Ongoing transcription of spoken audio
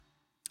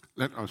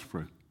Let us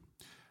pray.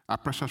 Our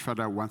precious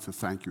Father, I want to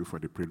thank you for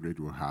the privilege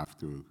we have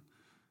to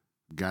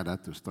gather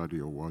to study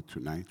your word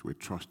tonight. We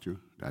trust you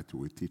that you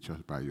will teach us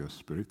by your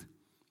Spirit.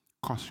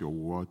 Cause your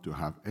word to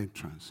have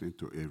entrance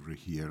into every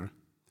hearer.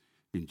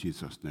 In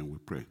Jesus' name we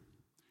pray.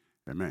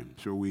 Amen.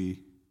 So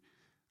we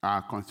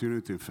are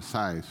continuing to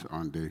emphasize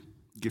on the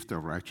gift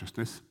of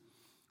righteousness,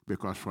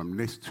 because from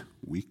next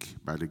week,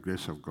 by the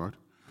grace of God,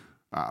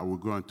 we'll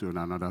go on to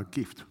another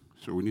gift.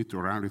 So we need to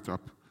round it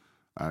up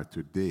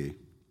today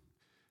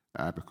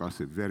because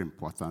it's a very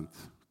important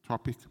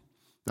topic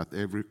that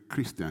every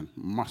Christian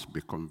must be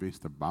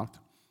convinced about.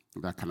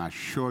 That can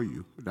assure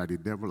you that the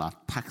devil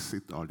attacks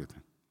it all the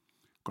time.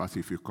 Because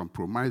if you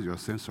compromise your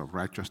sense of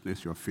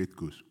righteousness, your faith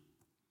goes.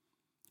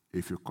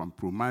 If you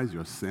compromise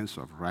your sense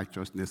of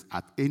righteousness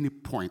at any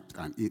point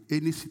and in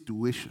any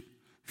situation,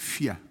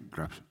 fear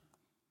grabs you.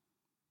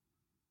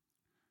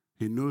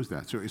 He knows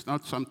that. So it's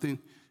not something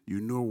you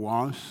know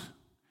once.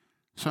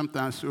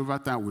 Sometimes over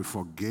time we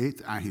forget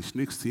and he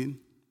sneaks in.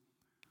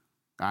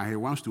 And he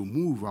wants to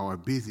move our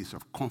basis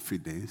of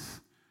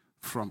confidence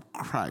from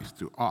Christ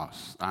to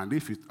us. And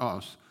if it's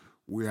us,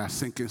 we are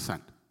sinking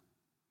sand.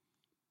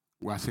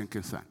 We are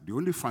sinking sand. The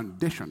only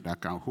foundation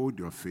that can hold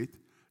your faith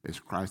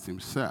is Christ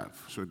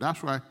himself. So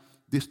that's why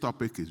this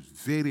topic is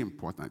very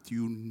important.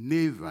 You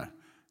never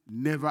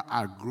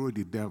outgrow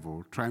the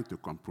devil trying to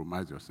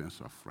compromise your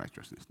sense of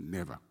righteousness.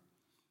 Never.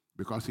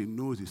 Because he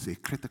knows it's a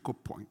critical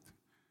point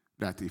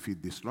that if he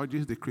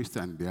dislodges the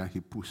Christian there, he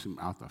pushes him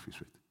out of his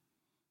faith.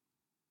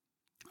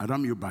 I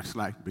don't mean you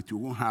backslide, but you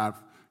won't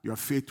have, your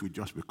faith will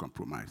just be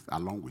compromised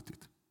along with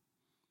it.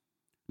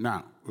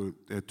 Now,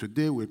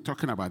 today we're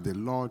talking about the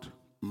Lord,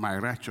 my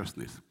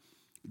righteousness.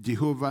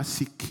 Jehovah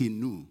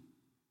Tsidkenu.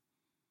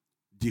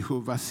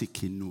 Jehovah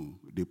Tsidkenu.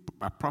 The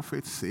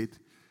prophet said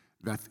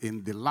that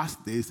in the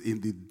last days, in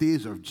the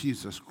days of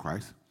Jesus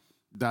Christ,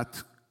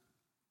 that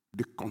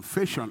the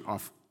confession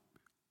of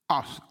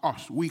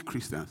us, we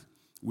Christians,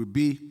 will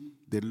be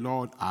the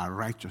Lord our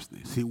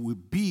righteousness. He will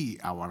be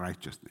our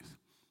righteousness.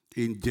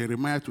 In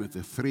Jeremiah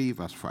 23,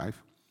 verse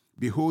 5,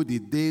 behold, the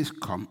days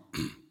come,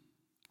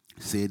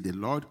 said the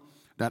Lord,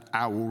 that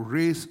I will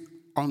raise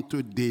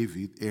unto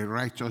David a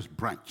righteous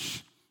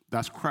branch.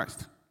 That's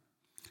Christ.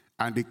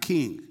 And the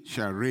king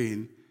shall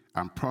reign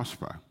and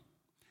prosper,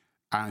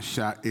 and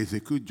shall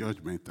execute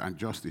judgment and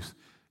justice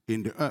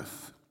in the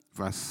earth.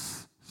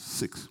 Verse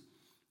 6.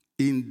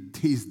 In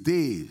his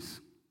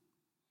days,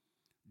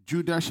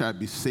 Judah shall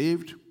be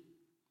saved,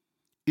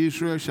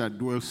 Israel shall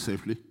dwell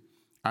safely,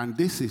 and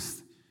this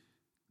is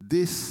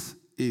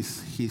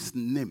his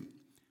name,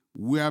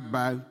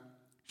 whereby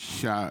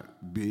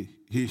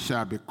he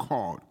shall be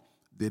called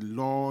the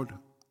Lord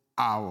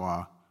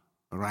our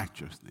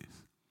righteousness.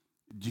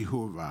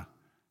 Jehovah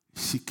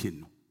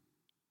Tsidkenu.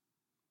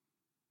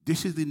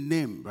 This is the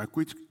name by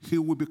which he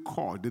will be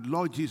called. The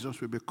Lord Jesus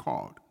will be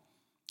called.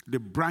 The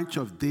branch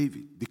of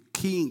David, the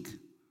king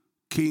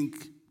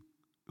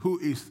who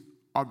is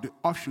of the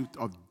offshoot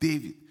of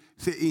David.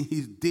 Say in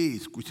his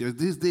days, which is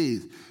these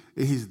days,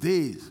 in his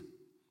days,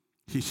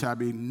 he shall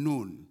be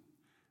known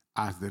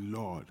as the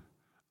Lord,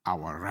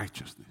 our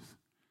righteousness.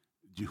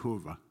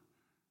 Jehovah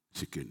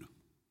Tsidkenu.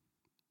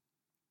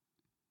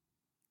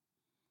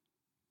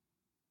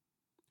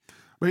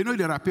 But you know,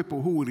 there are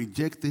people who will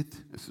reject it.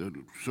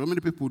 So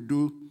many people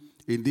do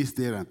in this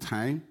day and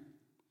time.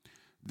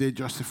 They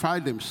justify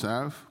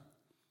themselves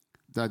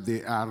that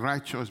they are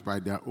righteous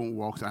by their own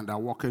works and are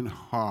working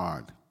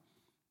hard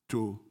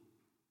to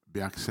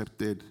be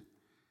accepted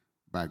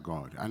by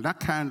God. And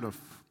that kind of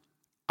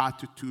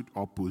attitude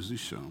or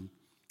position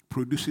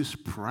produces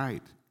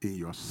pride in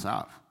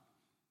yourself.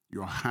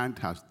 Your hand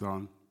has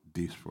done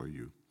this for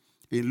you.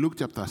 In Luke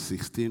chapter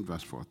 16,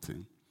 verse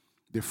 14,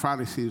 the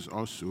Pharisees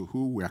also,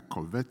 who were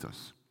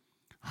covetous,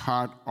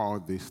 heard all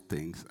these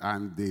things,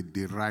 and they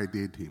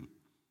derided him.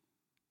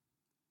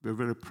 They were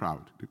very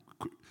proud. They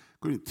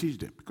couldn't teach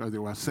them because they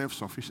were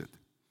self-sufficient.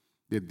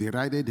 They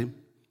derided him,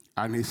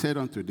 and he said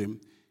unto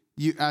them,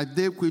 you are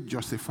they which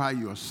justify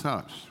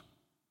yourselves.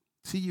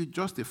 See, you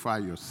justify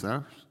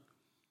yourselves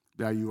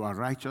that you are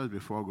righteous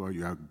before God,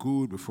 you are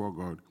good before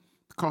God.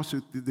 Because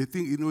they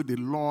think, you know, the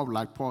law,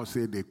 like Paul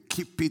said, they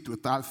keep it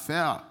without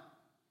fail.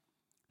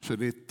 So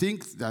they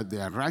think that they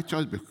are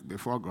righteous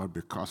before God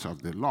because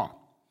of the law.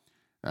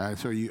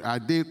 So you are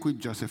they which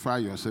justify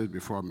yourselves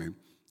before me.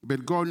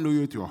 But God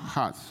knoweth your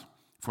hearts.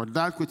 For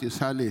that which is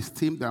highly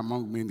esteemed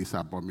among men is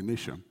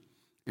abomination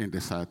in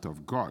the sight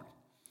of God.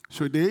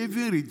 So they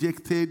even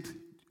rejected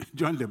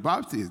John the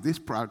Baptist, this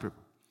proud people.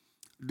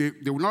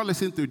 They would not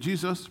listen to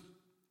Jesus.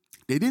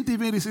 They didn't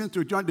even listen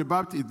to John the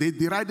Baptist. They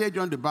derided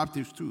John the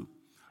Baptist too.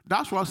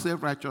 That's what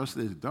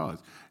self-righteousness does.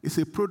 It's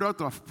a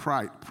product of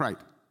pride.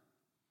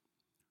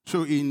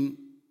 So in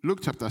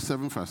Luke chapter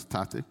 7, verse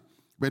 30,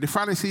 but the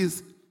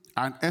Pharisees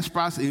and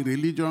experts in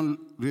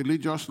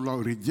religious law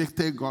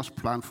rejected God's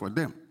plan for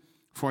them.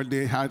 For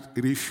they had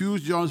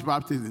refused John's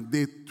baptism.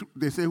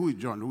 They say, who is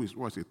John?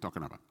 What's he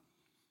talking about?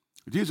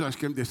 Jesus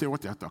came, they say,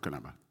 what are you talking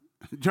about?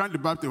 John the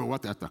Baptist,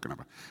 what are you talking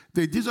about?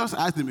 Then Jesus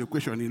asked them a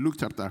question in Luke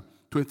chapter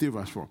 20,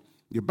 verse 4.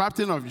 The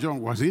baptism of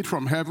John, was it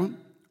from heaven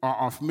or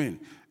of men?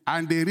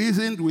 And they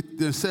reasoned with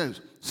themselves,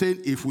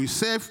 saying, if we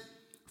say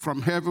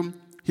from heaven,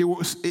 he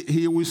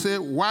will say,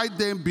 why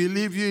then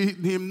believe you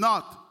in him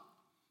not?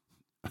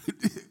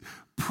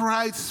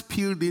 Pride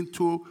spilled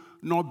into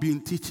not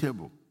being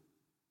teachable.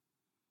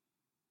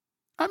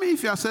 I mean,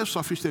 if you are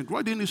self-sufficient,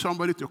 why do you need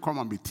somebody to come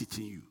and be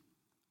teaching you?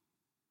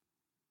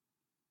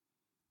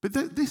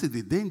 But this is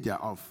the danger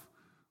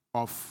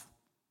of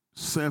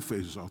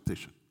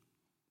self-exaltation.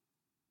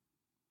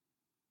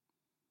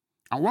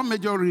 And one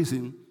major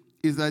reason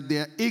is that they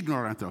are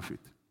ignorant of it.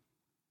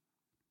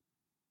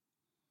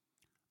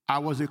 I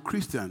was a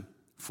Christian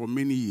for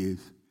many years.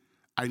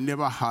 I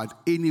never heard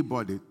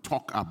anybody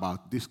talk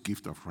about this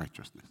gift of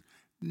righteousness.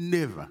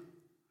 Never.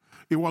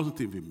 It wasn't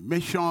even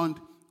mentioned,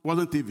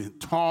 wasn't even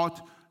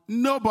taught.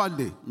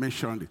 Nobody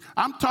mentioned it.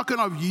 I'm talking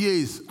of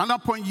years, and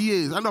upon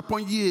years, and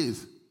upon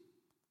years.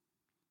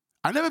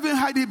 I never even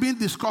heard it being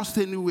discussed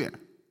anywhere.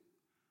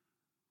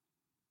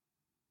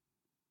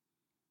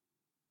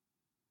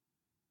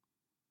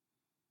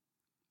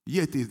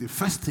 Yet it is the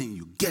first thing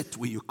you get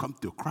when you come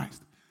to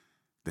Christ,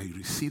 that you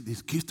receive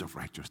this gift of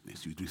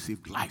righteousness. You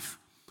receive life.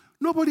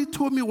 Nobody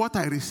told me what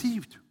I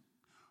received.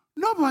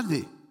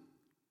 Nobody.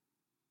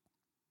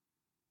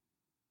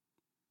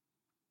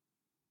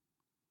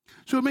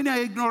 So many are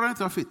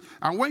ignorant of it.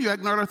 And when you're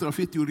ignorant of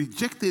it, you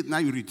reject it. Now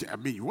you reject. I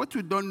mean, what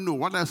you don't know,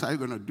 what else are you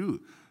going to do?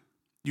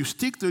 You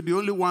stick to the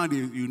only one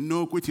you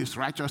know, which is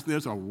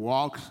righteousness of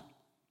works.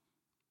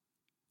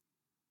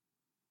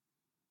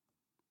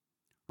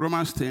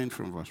 Romans 10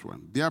 from verse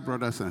 1. Dear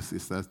brothers and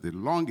sisters, the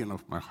longing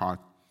of my heart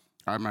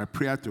and my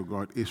prayer to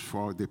God is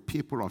for the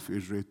people of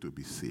Israel to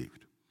be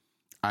saved.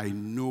 I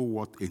know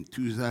what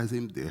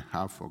enthusiasm they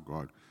have for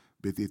God,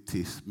 but it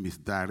is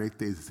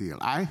misdirected zeal.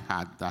 I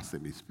had that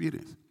same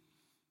experience.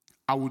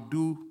 I would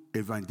do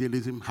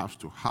evangelism house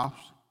to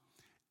house.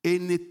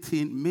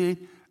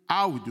 Anything,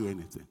 I would do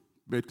anything.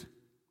 But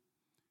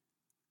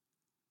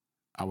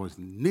I was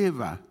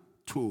never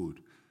told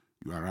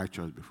you are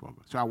righteous before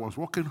God. So I was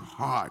working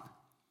hard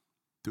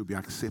to be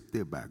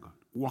accepted by God.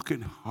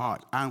 Working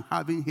hard. I'm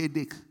having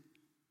headaches.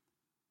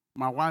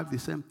 My wife, the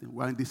same thing.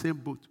 We're in the same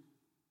boat.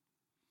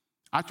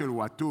 Actually, we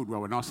were told we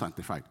were not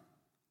sanctified.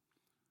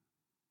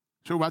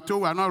 So we were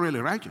told we are not really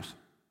righteous.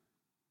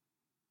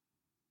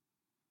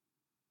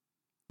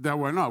 That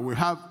we're not.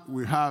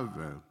 We have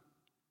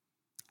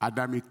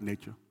Adamic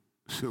nature.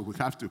 So we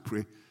have to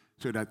pray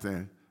so that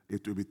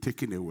it will be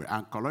taken away.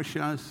 And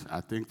Colossians,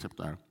 I think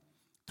chapter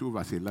 2,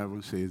 verse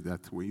 11 says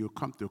that when you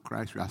come to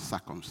Christ, you are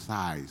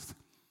circumcised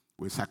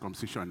with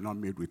circumcision not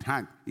made with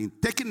hand, in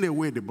taking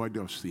away the body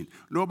of sin.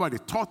 Nobody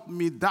taught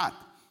me that.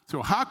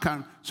 So how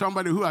can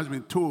somebody who has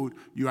been told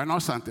you are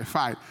not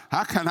sanctified,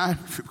 how can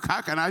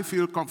I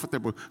feel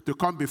comfortable to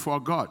come before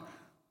God?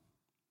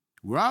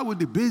 Where would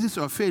the basis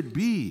of faith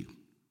be?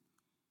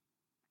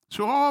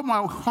 So all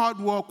my hard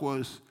work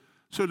was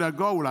so that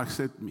God will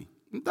accept me.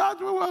 That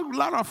was a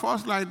lot of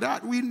us like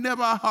that. We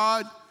never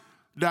heard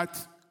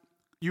that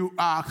you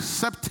are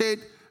accepted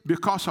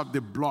because of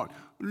the blood.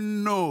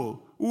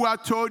 No. We are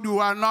told you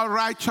are not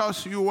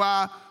righteous. You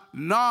were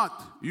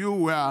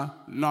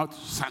not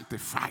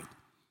sanctified.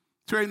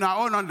 So in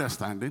our own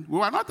understanding, we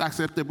were not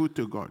acceptable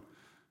to God.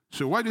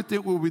 So what do you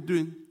think we'll be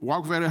doing?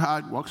 Work very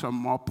hard, work some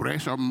more, pray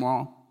some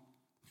more.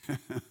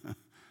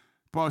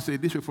 Paul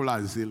said, these people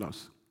are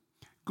zealous.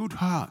 Good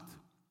heart.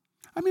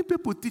 I mean,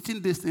 people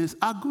teaching these things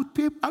are good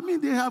people. I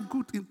mean, they have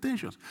good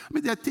intentions. I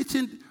mean, they're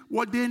teaching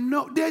what they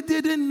know. They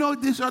didn't know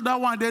this other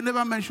one. They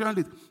never mentioned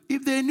it.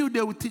 If they knew,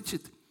 they would teach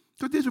it.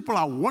 So these people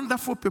are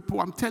wonderful people,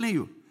 I'm telling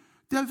you.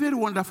 They are very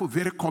wonderful,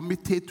 very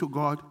committed to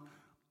God.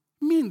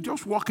 I mean,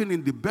 just walking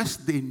in the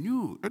best they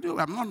knew.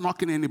 I'm not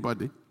knocking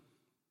anybody.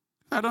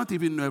 I don't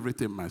even know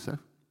everything myself.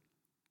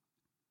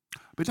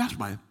 But that's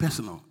my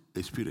personal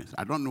experience.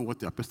 I don't know what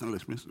their personal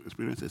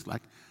experience is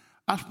like.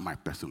 That's my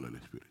personal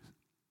experience.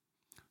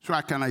 So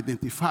I can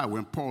identify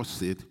when Paul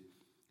said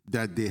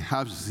that they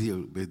have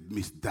zeal, but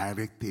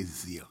misdirected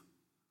zeal.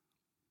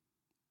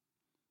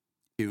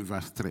 In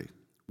verse 3,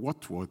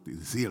 what was the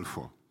zeal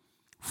for?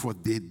 For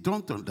they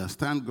don't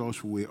understand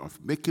God's way of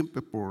making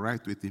people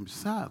right with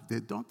himself. They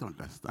don't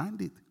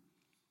understand it.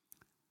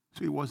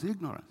 So it was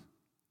ignorance.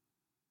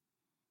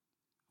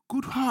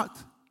 Good heart,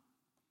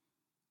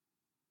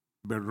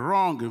 but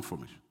wrong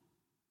information.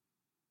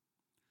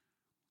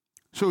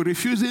 So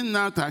refusing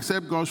now to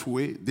accept God's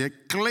way, they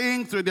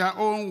cling to their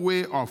own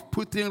way of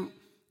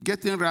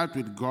getting right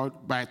with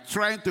God by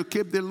trying to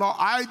keep the law.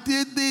 I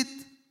did it.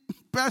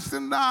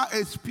 Personal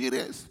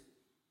experience.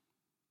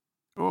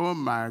 Oh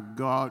my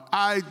God,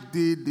 I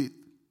did it.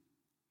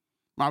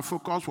 My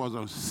focus was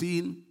on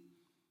sin.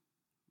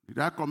 Did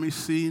I commit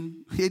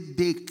sin?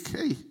 Headache.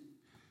 Hey.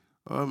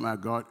 Oh my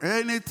God,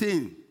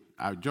 anything.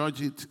 I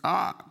judge it.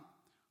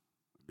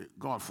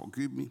 God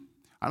forgive me.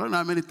 I don't know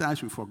how many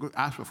times we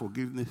ask for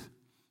forgiveness.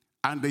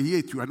 And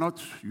yet you are not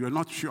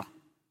sure.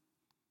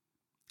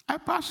 I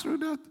passed through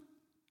that.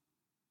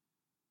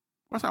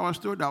 Because I was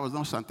told I was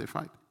not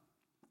sanctified.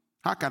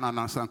 How can an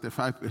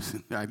unsanctified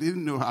person? I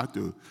didn't know how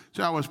to.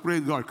 So I was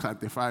praying, God,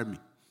 sanctify me.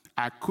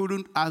 I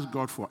couldn't ask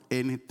God for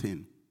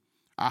anything.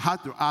 I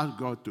had to ask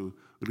God to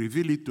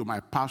reveal it to my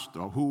pastor,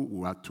 who we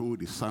were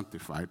told is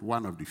sanctified,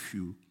 one of the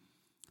few,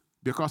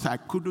 because I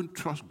couldn't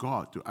trust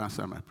God to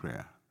answer my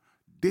prayer.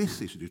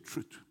 This is the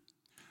truth.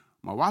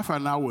 My wife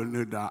and I will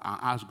know that and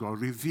ask God,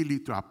 reveal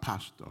it to our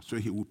pastor so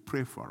he will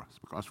pray for us,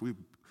 because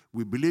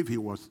we believe he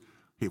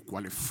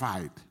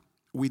qualified.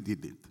 We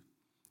didn't.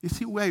 You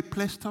see where he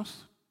placed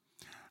us?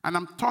 And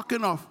I'm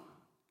talking of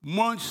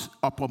months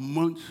upon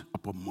months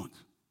upon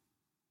months.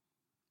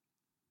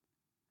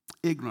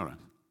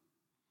 Ignorance.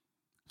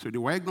 So they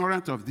were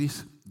ignorant of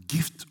this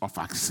gift of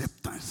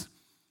acceptance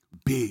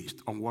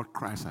based on what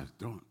Christ has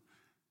done.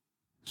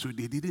 So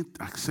they didn't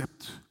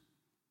accept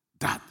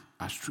that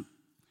as true.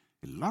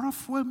 A lot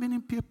of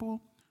well-meaning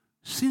people,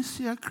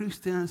 sincere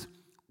Christians,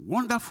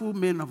 wonderful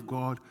men of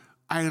God,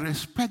 I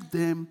respect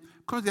them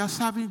because they are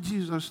serving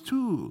Jesus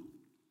too.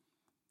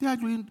 They are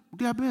doing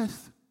their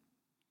best.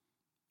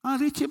 And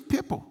reaching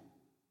people,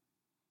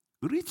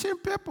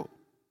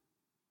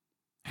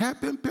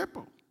 helping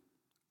people.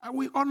 And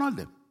we honor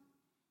them.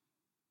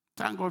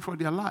 Thank God for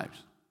their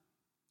lives.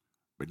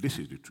 But this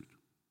is the truth.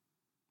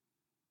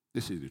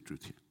 This is the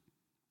truth here.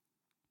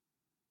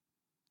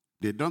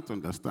 They don't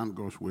understand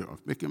God's way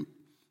of making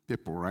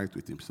people right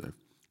with himself.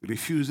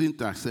 Refusing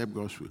to accept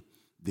God's will,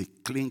 they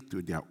cling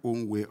to their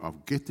own way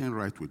of getting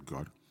right with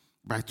God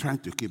by trying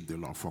to keep the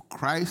law. For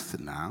Christ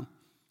now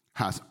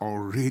has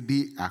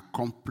already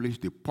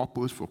accomplished the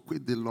purpose for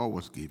which the law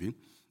was given,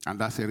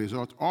 and as a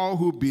result, all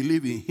who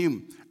believe in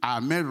him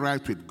are made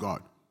right with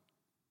God.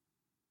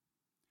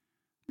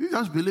 You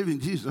just believe in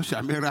Jesus, you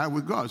are made right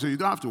with God, so you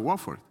don't have to work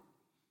for it.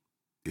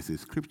 It's a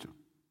scripture.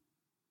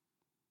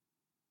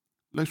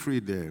 Let's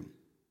read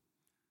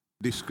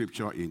this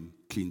scripture in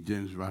King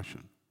James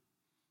Version.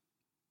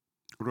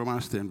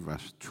 Romans 10,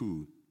 verse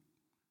 2,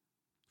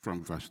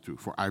 from verse 2.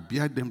 For I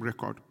bear them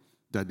record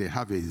that they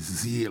have a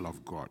zeal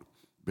of God,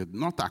 but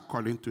not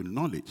according to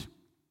knowledge.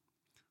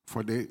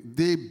 For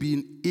they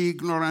being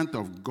ignorant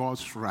of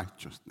God's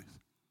righteousness.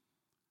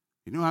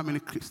 You know how many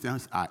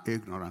Christians are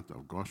ignorant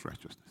of God's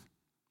righteousness?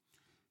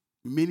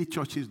 Many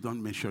churches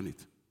don't mention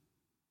it.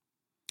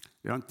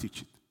 They don't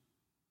teach it.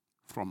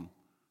 From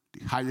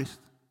the highest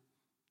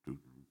to...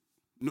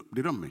 No,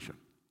 they don't mention.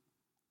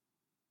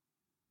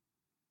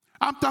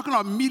 I'm talking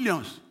of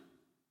millions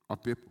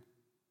of people.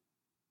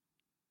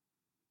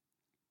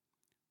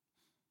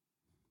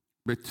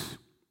 But,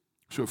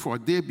 so for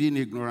they being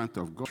ignorant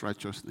of God's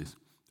righteousness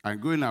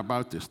and going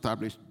about to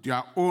establish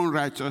their own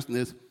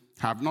righteousness,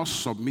 have not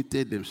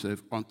submitted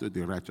themselves unto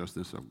the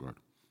righteousness of God.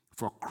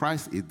 For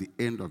Christ is the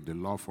end of the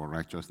law for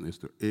righteousness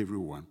to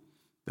everyone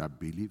that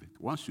believeth.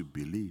 Once you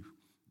believe,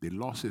 the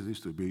law ceases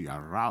to be your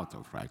route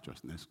of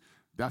righteousness.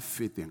 That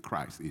faith in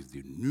Christ is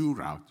the new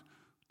route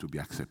to be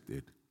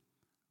accepted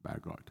by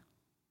God.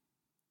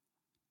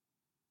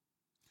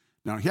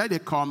 Now here they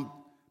come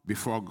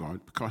before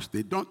God because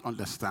they don't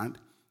understand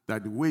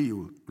that the way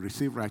you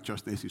receive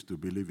righteousness is to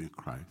believe in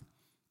Christ,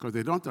 because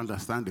they don't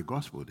understand the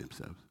gospel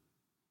themselves.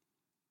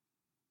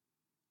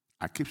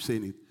 I keep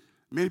saying it.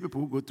 Many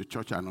people who go to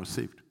church are not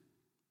saved.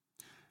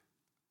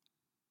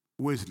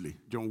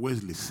 John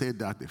Wesley said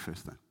that the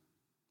first time.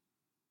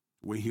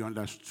 When he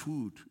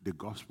understood the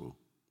gospel,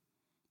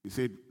 he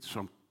said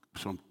some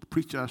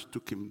preachers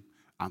took him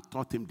and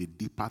taught him the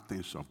deeper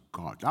things of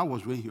God. That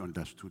was when he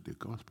understood the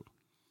gospel.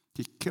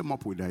 He came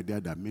up with the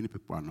idea that many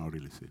people are not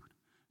really saved.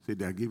 So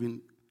they are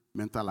giving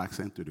mental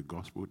accent to the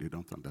gospel. They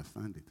don't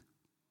understand it.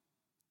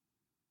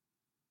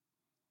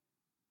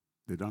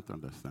 They don't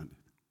understand it.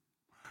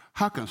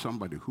 How can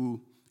somebody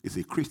who is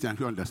a Christian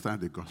who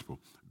understands the gospel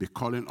be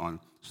calling on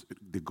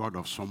the God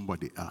of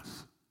somebody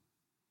else?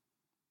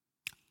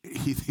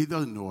 He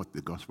doesn't know what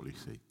the gospel is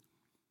saying.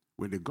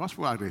 When the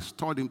gospel has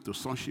restored him to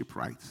sonship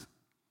rights,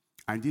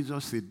 and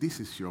Jesus said, this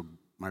is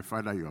my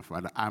Father, your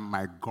Father, and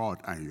my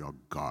God and your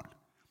God.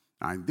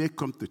 And they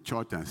come to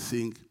church and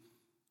sing,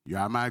 you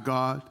are my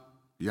God,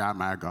 you are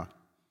my God.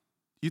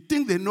 You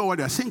think they know what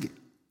they're singing.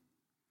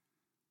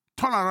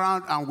 Turn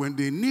around, and when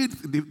they need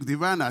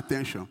divine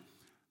attention,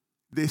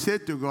 they say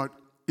to God,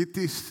 it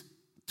is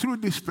through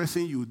this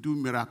person you do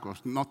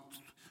miracles, not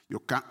you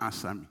can't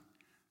answer me.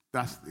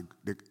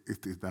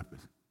 It is that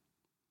person.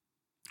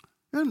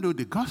 They don't know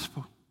the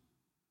gospel.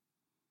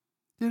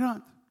 They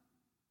don't.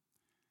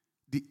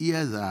 The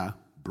ears are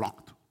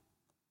blocked.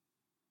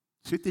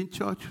 Sit in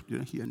church, you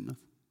don't hear nothing.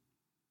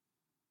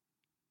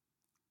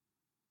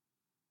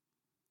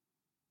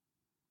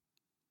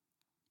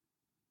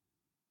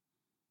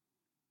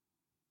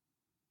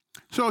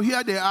 So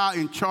here they are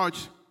in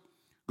church,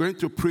 going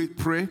to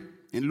pray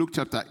in Luke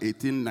chapter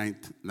 18,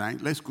 9.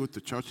 Let's go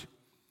to church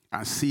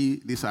and see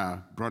this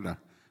our brother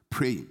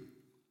praying.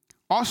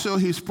 Also,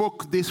 he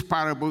spoke this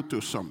parable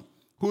to some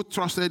who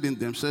trusted in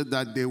themselves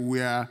that they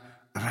were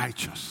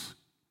righteous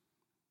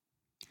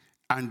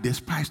and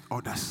despised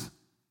others.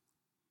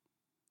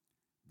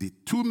 The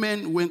two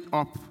men went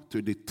up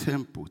to the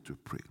temple to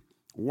pray.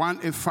 One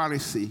a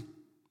Pharisee,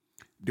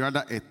 the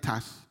other a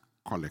tax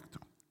collector.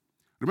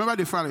 Remember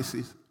the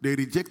Pharisees? They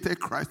rejected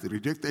Christ. They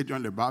rejected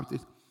John the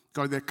Baptist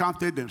because they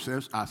counted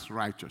themselves as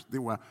righteous. They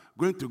were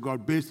going to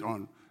God based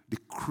on the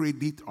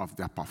credit of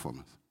their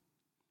performance.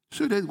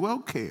 So they were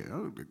okay.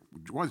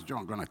 What's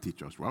John going to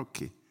teach us? Well,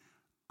 okay.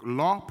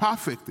 Law,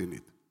 perfect in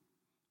it.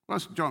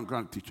 What's John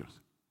going to teach us?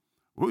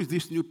 Who is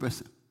this new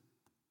person?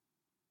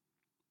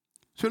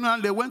 So now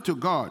they went to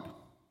God.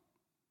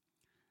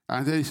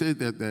 And they said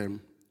that they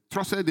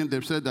trusted in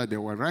themselves that they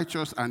were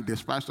righteous and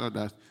despised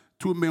others.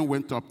 Two men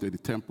went up to the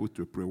temple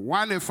to pray.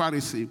 One a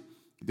Pharisee,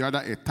 the other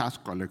a tax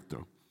collector.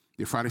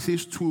 The Pharisee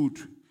stood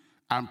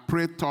and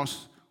prayed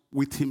thus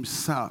with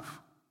himself.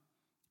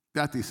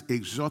 That is,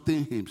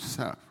 exhorting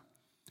himself.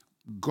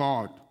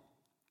 God,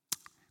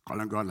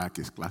 calling God like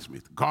his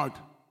classmate. God,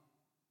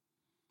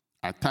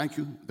 I thank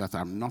you that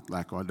I'm not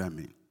like other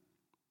men.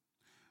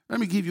 Let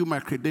me give you my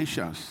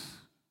credentials.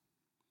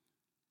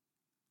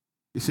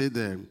 He says,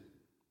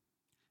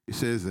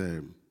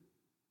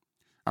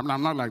 I'm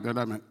not like the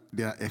other men.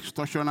 They are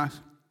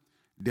extortioners,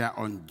 they are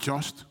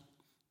unjust,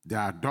 they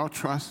are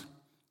adulterers,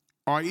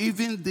 or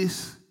even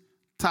this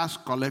tax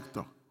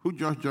collector who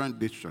just joined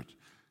this church.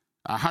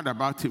 I heard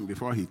about him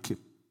before he came.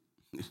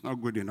 It's not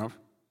good enough.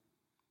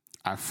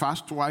 I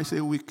fast twice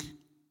a week.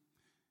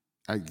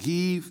 I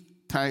give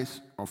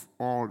tithes of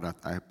all that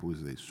I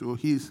possess. So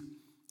his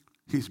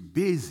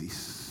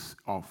basis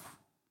of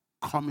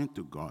coming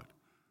to God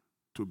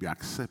to be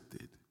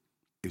accepted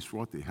is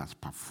what he has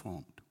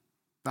performed.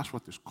 That's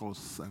what is called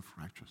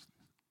self-righteousness.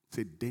 It's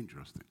a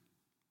dangerous thing.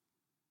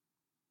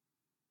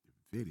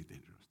 A very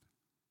dangerous thing.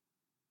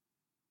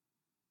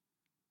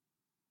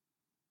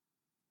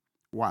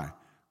 Why?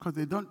 Because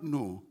they don't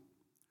know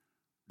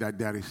that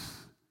there is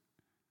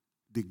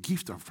the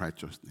gift of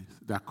righteousness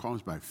that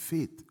comes by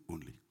faith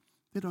only.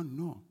 They don't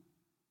know.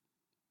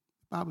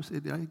 The Bible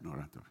says they are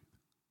ignorant of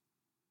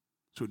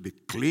it. So they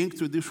cling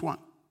to this one.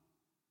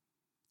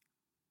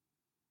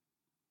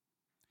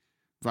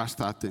 Verse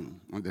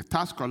 13, and the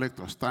tax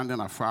collector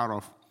standing afar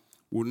off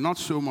would not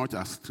so much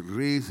as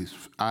raise his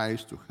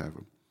eyes to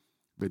heaven,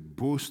 but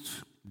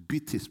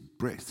beat his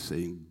breast,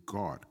 saying,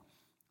 God,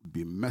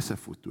 be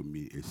merciful to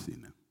me, a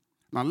sinner.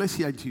 Now let's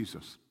hear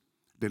Jesus,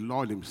 the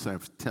Lord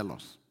himself, tell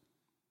us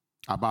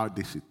about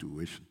this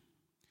situation.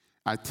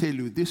 I tell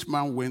you, this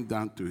man went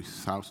down to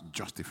his house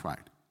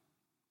justified.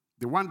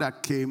 The one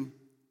that came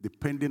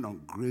depending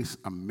on grace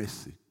and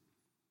mercy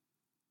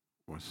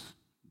was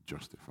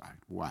justified.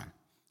 Why?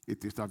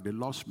 It is of the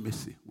Lord's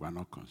mercy we are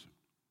not concerned.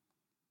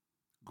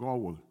 God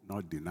will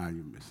not deny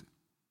you mercy.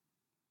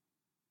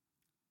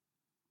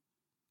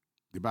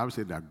 The Bible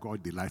says that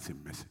God delights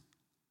in mercy.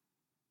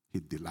 He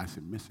delights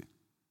in mercy.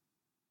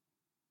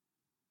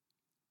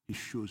 He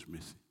shows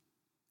mercy.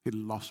 He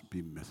loves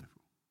being merciful.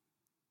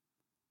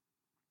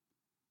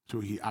 So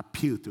he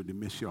appealed to the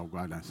mercy of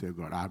God and said,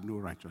 God, I have no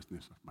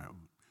righteousness of my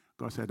own.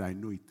 God said, I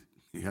know it.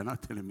 You're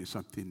not telling me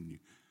something new.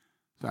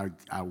 So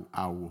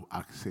I will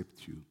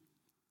accept you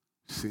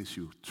since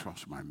you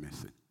trust my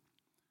mercy.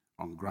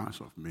 On grounds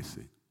of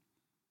mercy,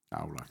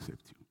 I will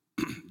accept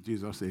you.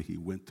 Jesus said he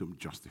went to him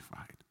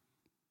justified.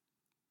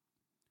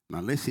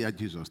 Now let's hear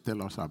Jesus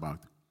tell us about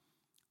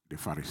the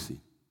Pharisee.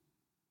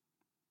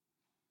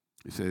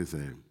 He says,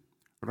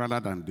 rather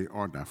than the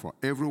other, for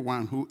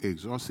everyone who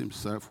exalts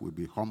himself will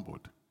be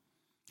humbled,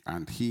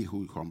 and he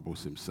who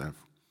humbles himself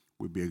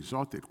will be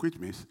exalted, which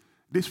means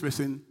this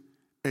person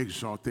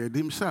exalted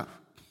himself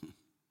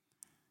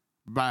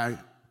by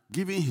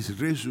giving his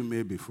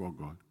resume before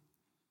God.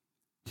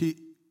 He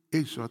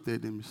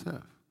exalted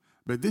himself.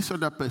 But this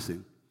other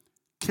person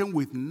came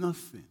with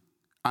nothing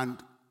and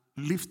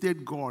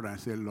lifted God and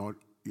said, Lord,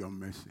 your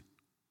mercy.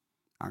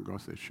 And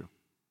God said, sure.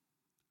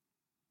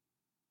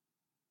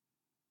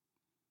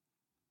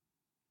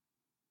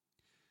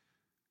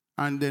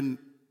 And then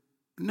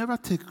never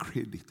take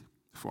credit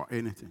for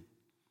anything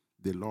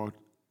the Lord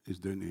is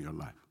doing in your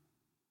life.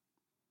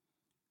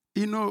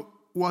 You know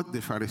what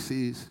the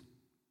Pharisees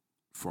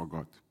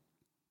forgot?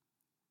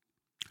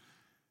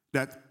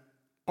 That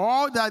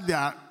all that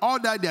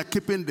they are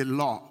keeping the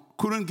law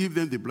couldn't give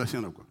them the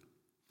blessing of God.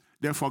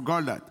 They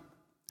forgot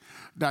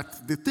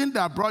that the thing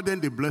that brought them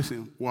the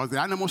blessing was the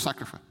animal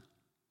sacrifice.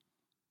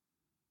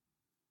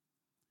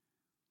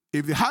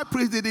 If the high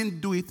priest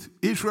didn't do it,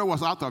 Israel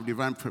was out of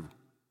divine favor.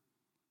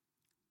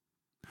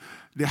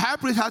 The high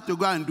priest had to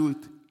go and do it.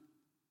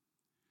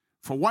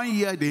 For 1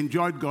 year, they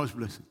enjoyed God's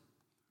blessing.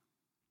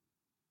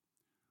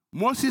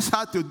 Moses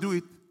had to do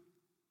it.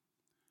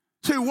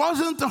 So it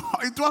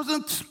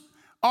wasn't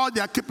all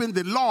they are keeping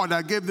the law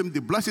that gave them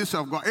the blessings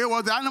of God. It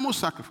was the animal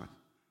sacrifice.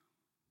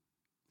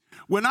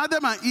 When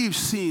Adam and Eve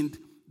sinned,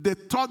 they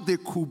thought they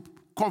could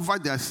cover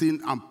their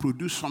sin and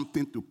produce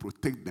something to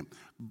protect them.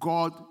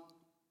 God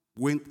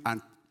went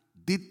and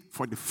did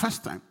for the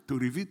first time to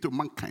reveal to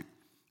mankind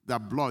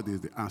that blood is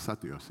the answer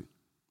to your sin.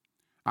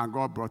 And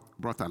God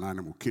brought an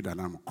animal, killed an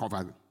animal,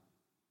 covered it.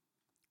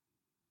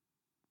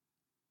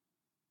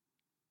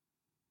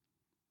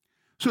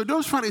 So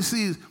those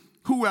Pharisees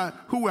who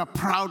were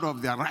proud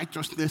of their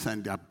righteousness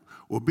and their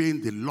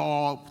obeying the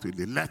law to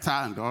the letter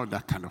and all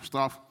that kind of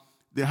stuff,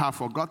 they have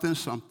forgotten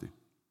something.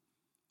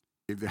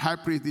 If the high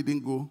priest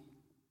didn't go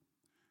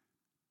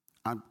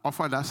and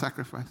offer that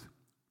sacrifice,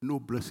 no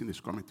blessing is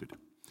coming to them.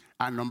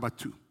 And number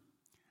two,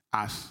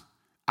 as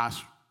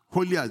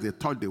holy as they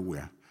thought they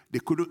were, they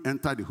couldn't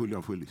enter the Holy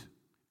of Holies.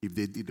 If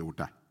they did, they would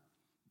die.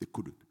 They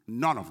couldn't.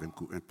 None of them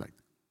could enter it.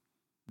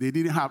 They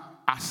didn't have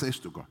access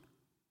to God.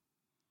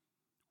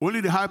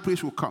 Only the high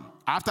priest would come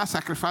after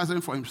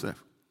sacrificing for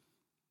himself.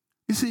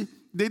 You see,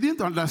 they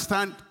didn't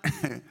understand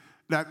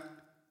that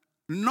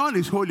none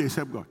is holy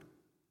except God.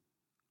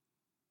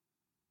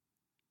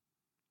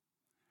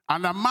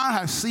 And a man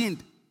has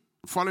sinned,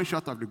 falling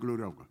short of the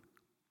glory of God.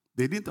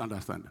 They didn't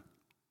understand that.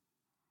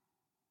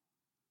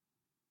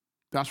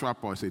 That's why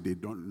Paul said they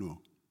don't know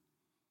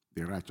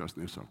the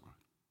righteousness of God.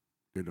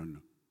 They don't know.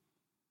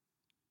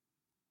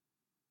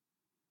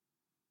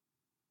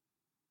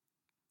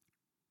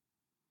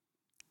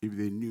 If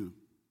they knew,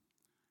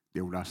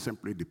 they would have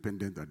simply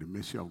depended on the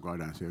mercy of God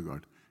and said,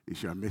 God,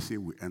 it's your mercy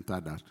we enter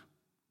that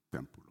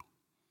temple.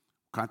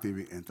 Can't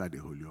even enter the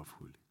Holy of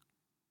Holies.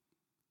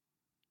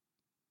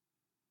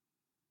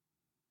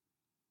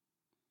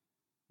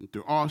 And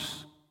to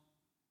us,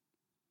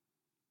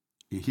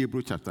 in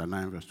Hebrews chapter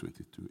 9, verse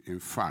 22, in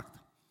fact,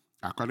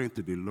 according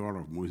to the law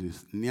of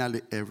Moses,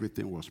 nearly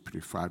everything was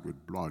purified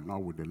with blood,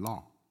 not with the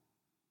law.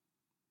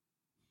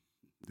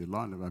 The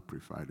law never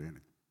purified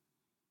anything.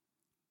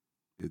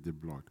 It's the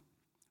blood.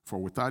 For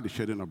without the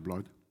shedding of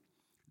blood,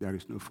 there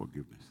is no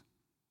forgiveness.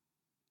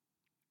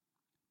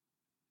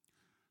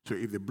 So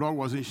if the blood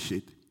wasn't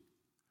shed,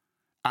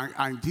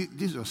 and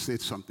Jesus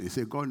said something, he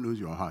said, God knows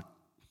your heart,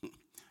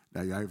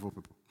 that you are evil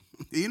people.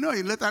 You know,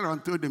 he later on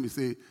told them, he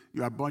said,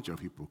 you are a bunch of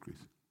hypocrites.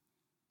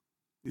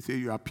 He said,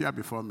 you appear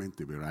before men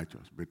to be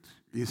righteous, but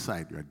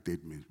inside you are dead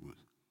men's bones.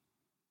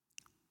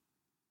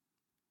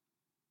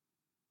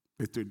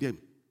 But to them,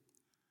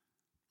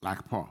 like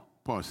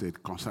Paul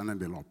said, concerning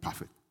the law,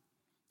 perfect.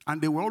 And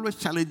they were always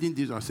challenging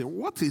Jesus, saying,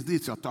 what is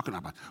this you're talking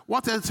about?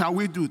 What else shall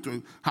we do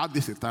to have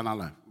this eternal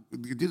life?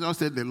 Jesus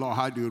said, the law,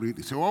 how do you read it?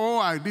 He said, oh,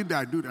 I did that,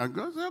 I do that. And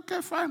God said,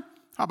 okay, fine.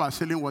 How about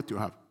selling what you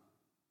have?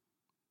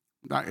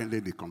 That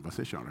ended the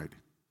conversation already.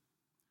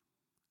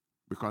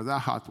 Because that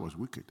heart was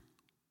wicked.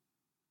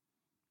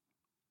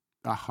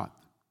 That heart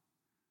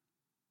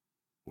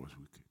was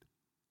wicked.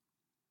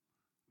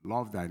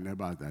 Love thy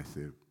neighbor as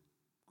thyself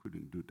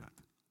couldn't do that.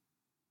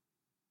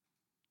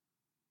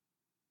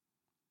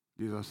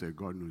 Jesus said,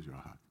 God knows your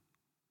heart.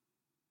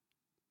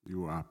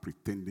 You are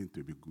pretending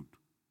to be good.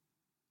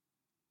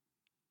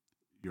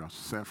 Your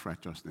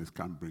self-righteousness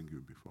can't bring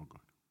you before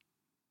God.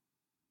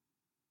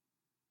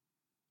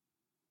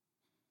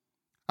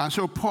 And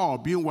so Paul,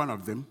 being one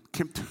of them,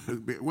 came to,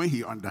 when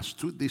he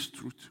understood this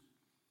truth,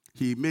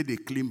 he made a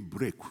clean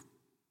break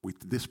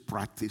with this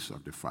practice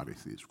of the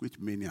Pharisees, which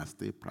many are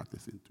still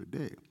practicing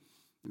today.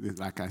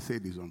 Like I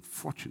said, it's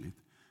unfortunate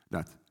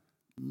that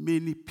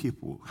many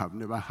people have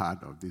never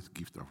heard of this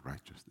gift of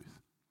righteousness.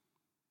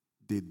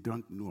 They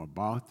don't know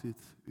about it.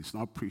 It's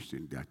not preached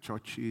in their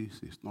churches.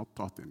 It's not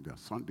taught in their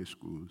Sunday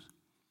schools.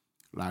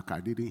 Like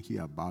I didn't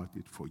hear about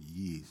it for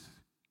years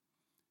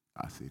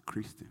as a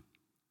Christian.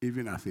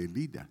 Even as a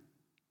leader.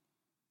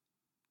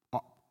 A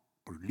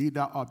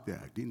leader up there,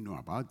 I didn't know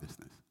about this.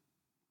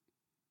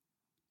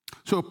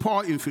 So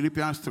Paul in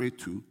Philippians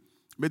 3:2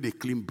 made a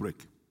clean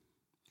break.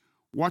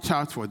 Watch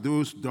out for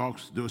those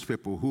dogs, those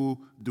people who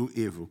do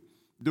evil.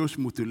 Those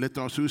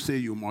mutilators who say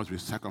you must be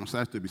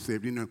circumcised to be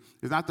saved. You know,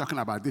 he's not talking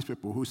about these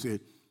people who say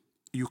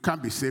you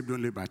can't be saved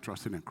only by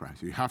trusting in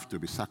Christ. You have to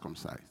be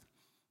circumcised.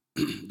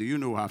 Do you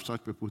know we have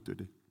such people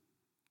today?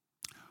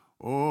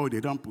 Oh, they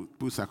don't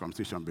put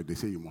circumcision, but they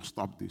say you must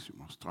stop this, you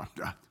must stop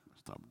that, you must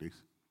stop this.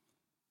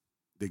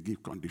 They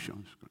give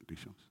conditions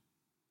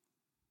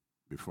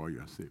before you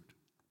are saved.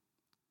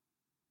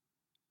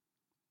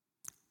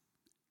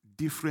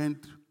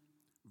 Different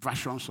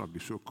versions of the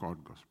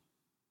so-called gospel.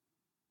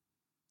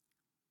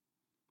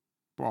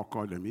 Paul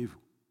called them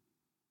evil.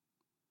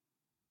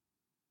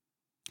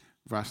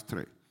 Verse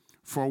 3.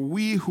 For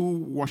we who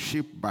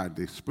worship by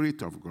the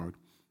Spirit of God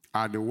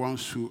are the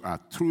ones who are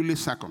truly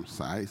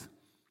circumcised.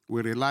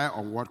 We rely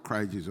on what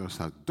Christ Jesus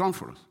has done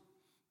for us.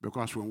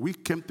 Because when we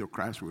came to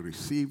Christ, we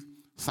received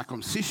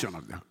circumcision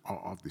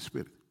of the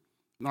Spirit,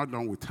 not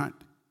done with hand.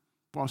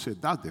 Paul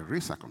said that's the real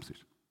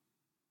circumcision.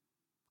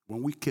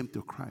 When we came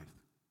to Christ.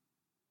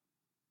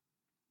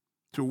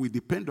 So we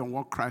depend on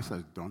what Christ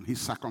has done. He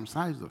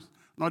circumcised us,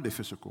 not the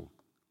physical.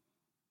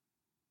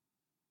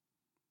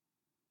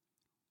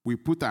 We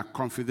put no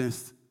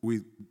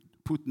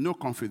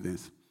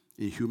confidence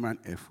in human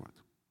effort.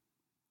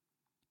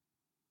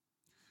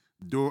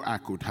 Though I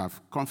could have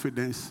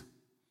confidence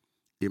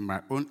in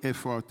my own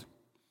effort,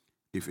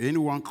 if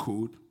anyone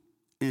could,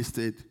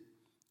 instead,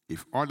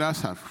 if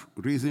others have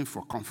reason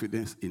for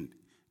confidence in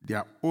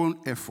their own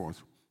effort,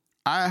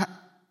 I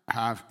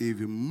have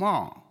even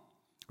more.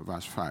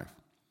 Verse 5.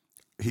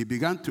 He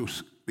began to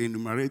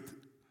enumerate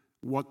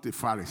what the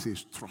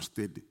Pharisees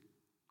trusted in,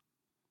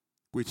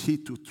 which he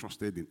too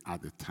trusted in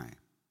at the time.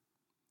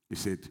 He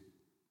said,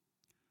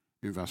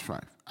 In verse 5,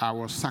 I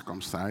was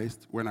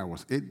circumcised when I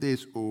was 8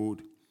 days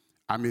old.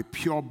 I'm a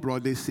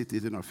pure-blooded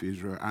citizen of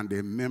Israel and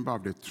a member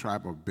of the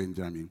tribe of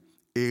Benjamin,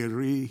 a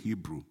real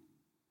Hebrew,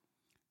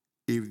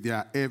 if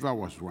there ever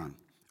was one.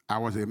 I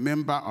was a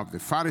member of the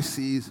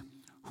Pharisees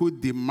who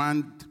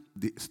demand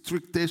the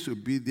strictest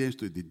obedience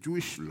to the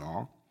Jewish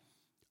law.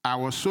 I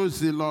was so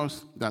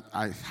zealous that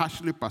I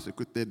harshly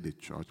persecuted the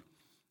church.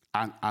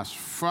 And as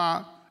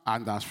for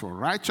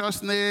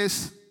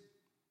righteousness,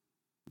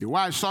 the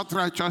way I sought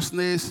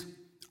righteousness,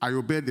 I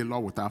obeyed the law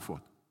without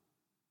fault.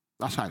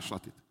 That's how I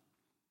sought it.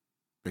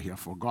 But he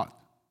forgot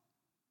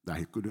that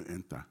he couldn't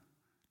enter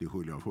the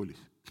Holy of Holies.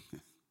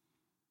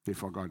 He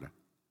forgot that.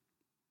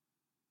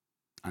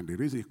 And the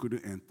reason he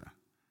couldn't enter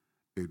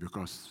is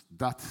because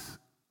that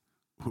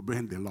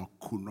obeying the law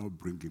could not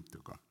bring him to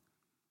God.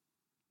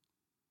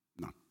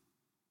 No.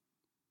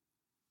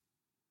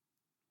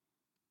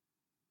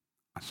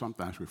 And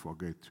sometimes we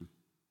forget too.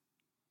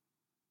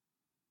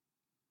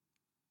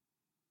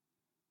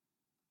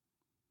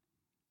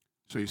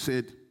 So he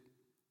said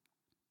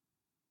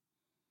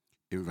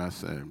in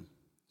verse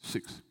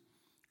 6,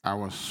 I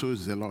was so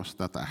zealous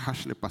that I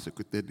harshly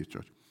persecuted the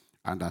church.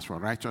 And as for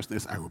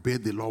righteousness, I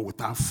obeyed the law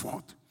without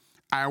fault.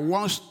 I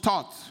once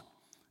thought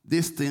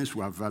these things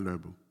were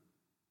valuable.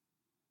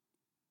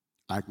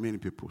 Like many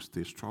people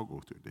still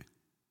struggle today.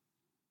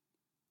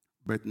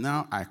 But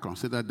now I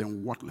consider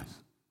them worthless.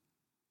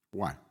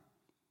 Why?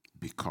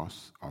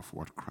 Because of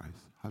what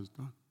Christ has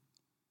done.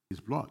 His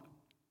blood.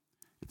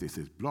 It is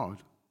his blood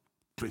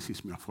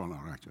cleanses me of all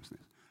unrighteousness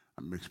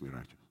and makes me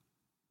righteous.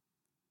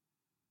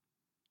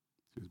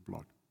 It's his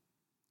blood.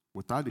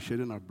 Without the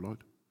shedding of blood,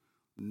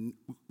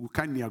 we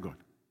can't near God.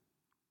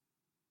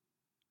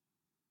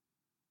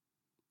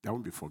 There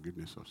won't be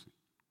forgiveness of sin.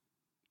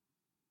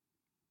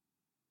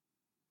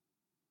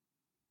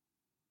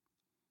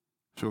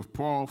 So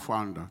Paul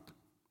found out.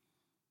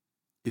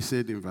 He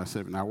said in verse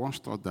 7, I once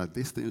thought that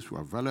these things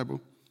were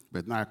valuable,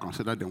 but now I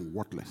consider them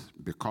worthless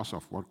because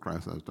of what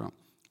Christ has done.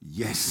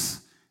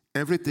 Yes,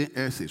 everything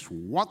else is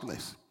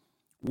worthless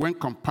when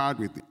compared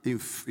with the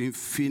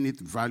infinite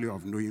value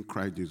of knowing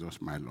Christ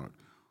Jesus my Lord.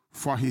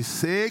 For his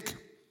sake,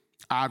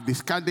 I have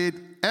discarded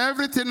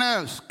everything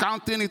else,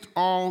 counting it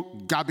all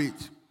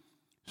garbage,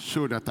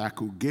 so that I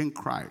could gain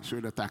Christ, so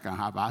that I can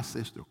have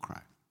access to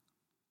Christ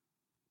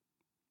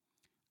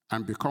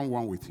and become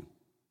one with him.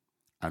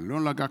 I no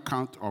longer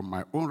count on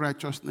my own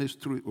righteousness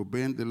through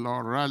obeying the law.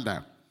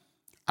 Rather,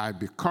 I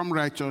become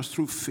righteous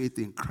through faith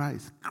in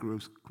Christ.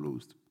 Closed.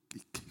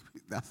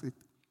 That's it.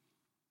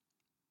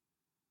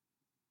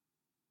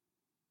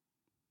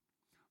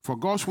 For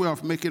God's way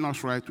of making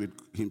us right with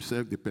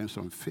himself depends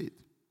on faith.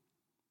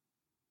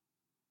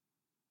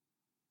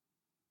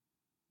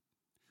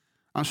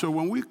 And so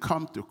when we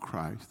come to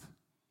Christ,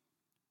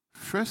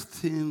 first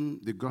thing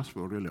the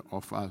gospel really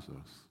offers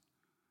us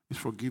is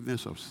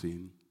forgiveness of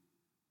sin.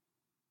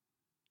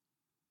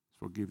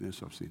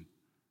 Forgiveness of sin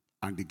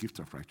and the gift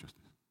of righteousness.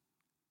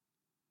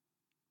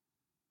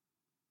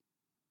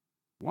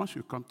 Once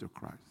you come to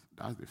Christ,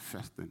 that's the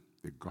first thing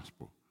the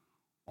gospel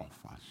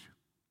offers you.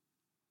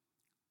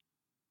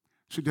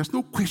 So there's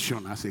no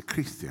question as a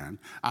Christian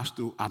as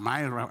to am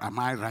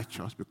I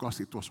righteous, because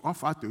it was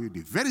offered to you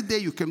the very day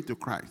you came to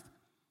Christ.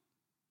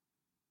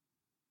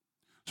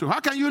 So how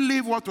can you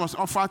leave what was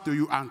offered to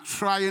you and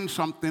trying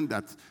something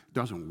that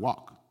doesn't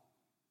work?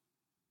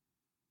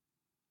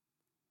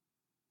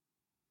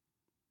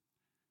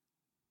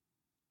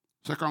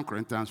 Second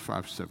Corinthians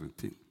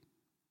 5:17.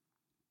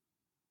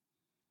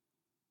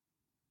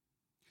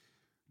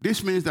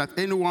 This means that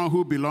anyone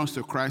who belongs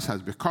to Christ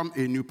has become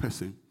a new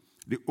person.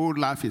 The old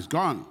life is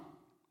gone.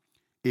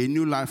 A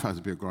new life has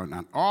begun.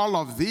 And all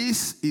of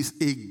this is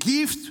a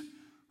gift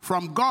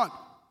from God,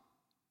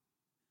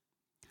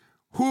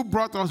 who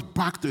brought us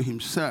back to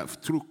himself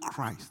through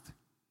Christ.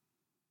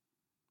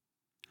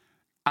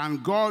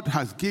 And God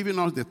has given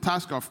us the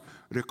task of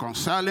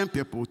reconciling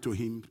people to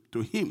him.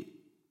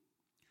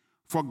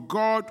 For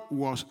God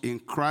was in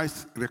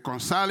Christ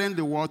reconciling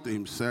the world to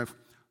himself,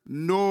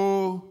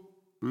 no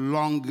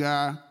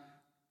longer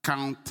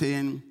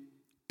counting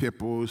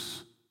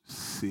people's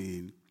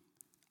sin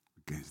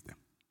against them.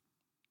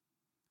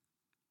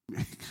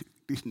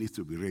 This needs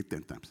to be read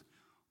 10 times.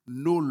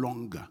 No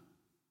longer.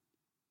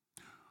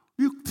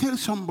 You tell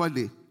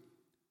somebody,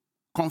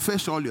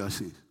 confess all your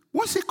sins.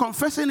 What's he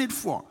confessing it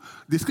for?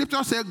 The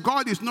scripture says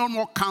God is no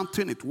more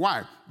counting it.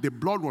 Why? The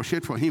blood was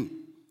shed for him.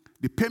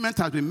 The payment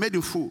has been made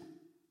in full.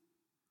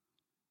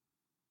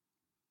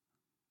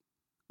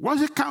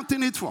 What's he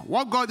counting it for?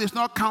 What God is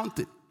not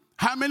counting?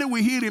 How many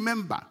will he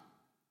remember?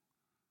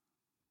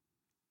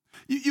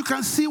 You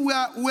can see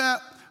where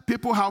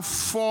people have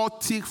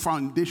faulty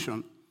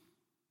foundation.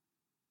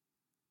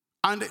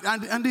 And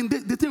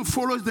the thing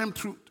follows them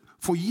through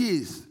for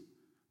years.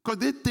 Because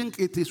they think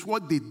it is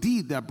what they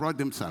did that brought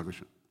them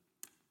salvation.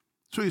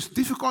 So it's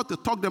difficult to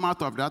talk them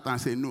out of that and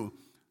say, no,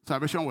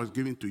 salvation was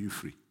given to you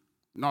free.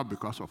 Not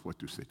because of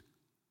what you said.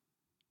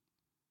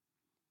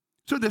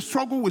 So they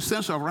struggle with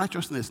sense of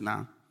righteousness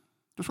now.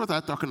 That's what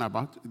I'm talking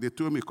about. They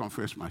told me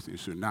confess my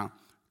sins. So now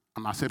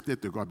I'm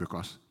accepted to God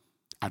because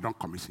I don't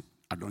commit sin.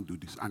 I don't do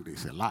this. And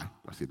it's a lie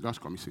because he does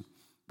commit sin.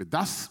 But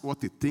that's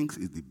what he thinks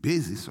is the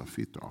basis of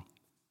it all.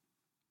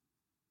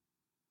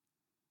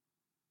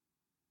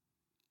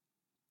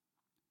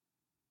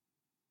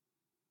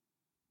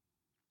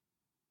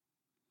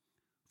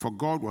 For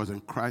God was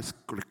in Christ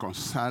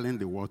reconciling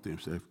the world to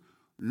himself,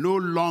 no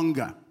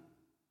longer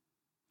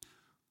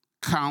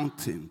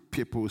counting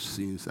people's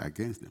sins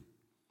against them.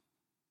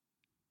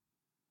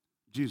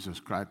 Jesus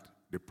Christ,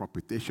 the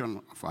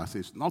propitiation of our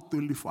sins, not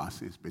only for our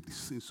sins, but the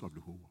sins of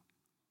the whole world.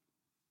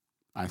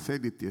 I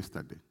said it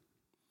yesterday.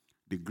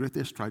 The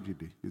greatest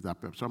tragedy is that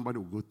somebody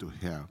will go to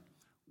hell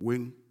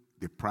when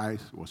the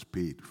price was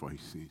paid for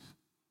his sins.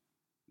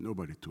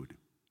 Nobody told him.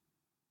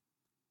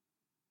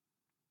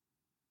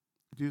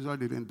 Jesus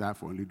didn't die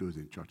for only those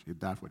in church. He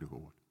died for the whole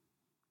world.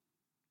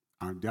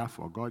 And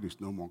therefore, God is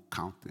no more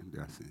counting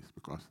their sins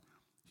because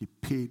he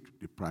paid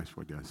the price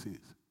for their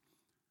sins.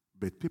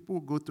 But people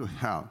go to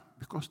hell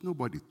because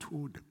nobody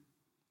told them.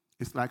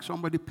 It's like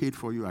somebody paid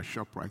for you at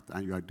ShopRite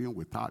and you are doing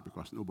without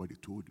because nobody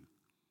told you.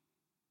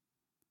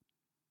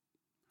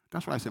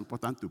 That's why it's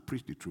important to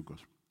preach the true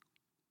gospel.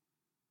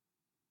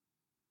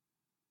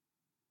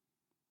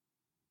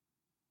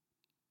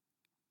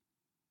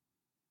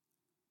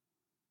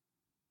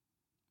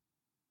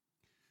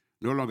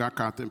 No longer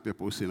counting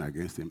people's sin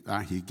against him.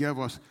 And he gave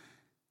us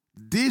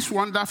this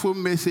wonderful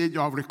message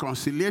of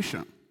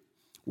reconciliation.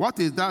 What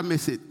is that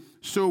message?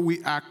 So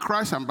we are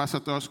Christ's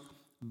ambassadors.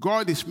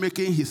 God is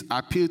making his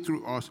appeal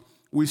through us.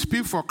 We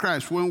speak for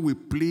Christ when we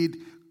plead,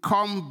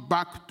 come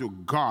back to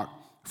God.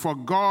 For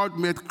God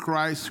made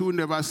Christ, who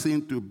never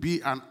sinned, to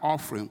be an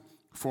offering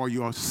for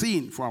your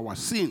sin, for our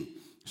sin,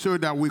 so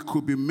that we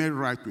could be made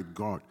right with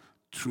God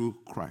through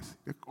Christ.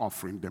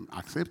 Offering them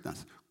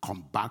acceptance.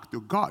 Come back to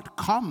God.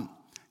 Come.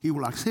 He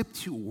will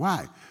accept you.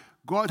 Why?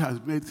 God has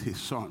made his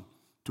son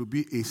to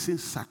be a sin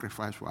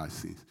sacrifice for our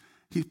sins.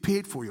 He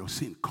paid for your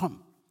sin.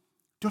 Come.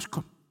 Just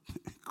come.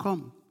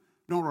 Come.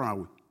 Don't run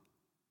away.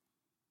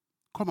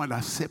 Come and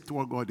accept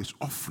what God is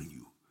offering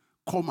you.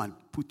 Come and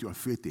put your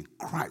faith in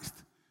Christ.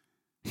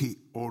 He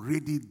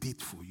already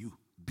did for you.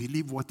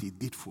 Believe what he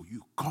did for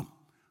you. Come.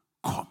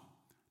 Come.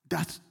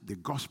 That's the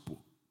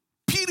gospel.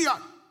 Period.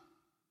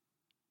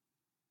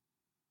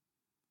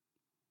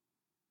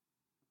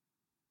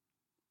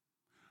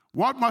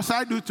 What must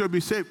I do to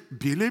be saved?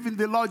 Believe in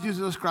the Lord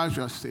Jesus Christ,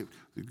 you are saved.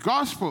 The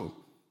gospel.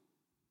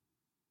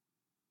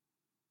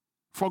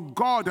 For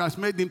God has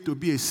made him to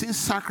be a sin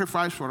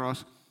sacrifice for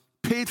us,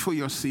 paid for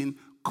your sin.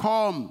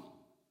 Come.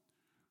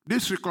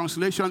 This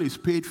reconciliation is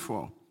paid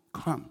for.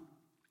 Come.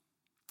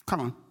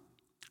 Come on.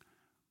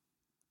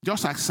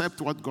 Just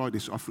accept what God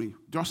is offering you.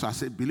 Just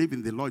accept, believe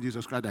in the Lord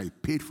Jesus Christ that he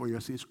paid for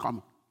your sins.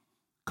 Come.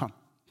 Come.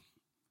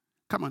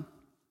 Come on.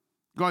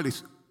 God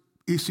is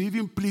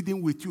even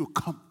pleading with you.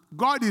 Come.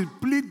 God is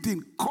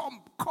pleading.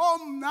 Come.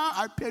 Come now.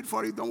 I paid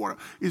for it. Don't worry.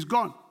 It's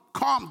gone.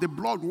 Come. The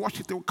blood washed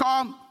it.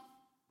 Come.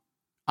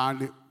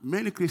 And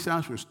many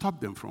Christians will stop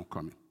them from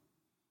coming.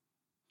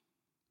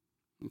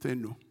 And say,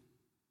 no.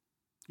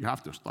 You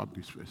have to stop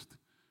this first.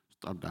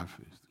 Stop that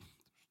first.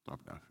 Stop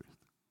that first.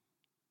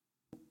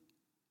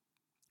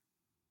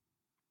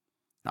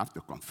 You have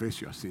to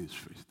confess your sins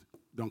first.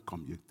 Don't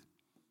come yet.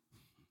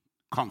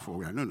 Come for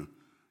where? No.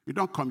 You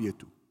don't come yet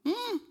too.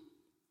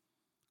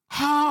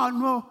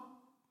 No.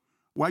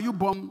 Were you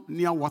born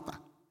near water?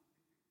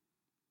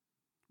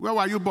 Where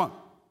were you born?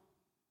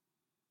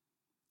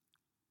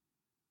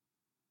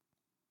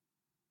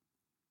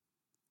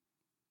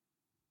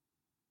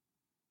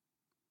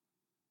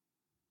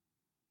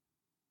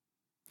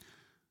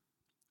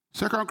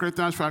 Second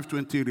Corinthians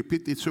 5:20,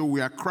 repeat it. So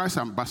we are Christ's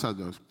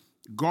ambassadors.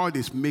 God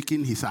is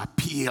making his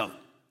appeal.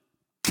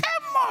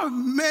 Come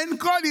on, man.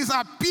 God is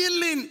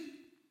appealing.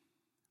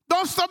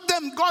 Don't stop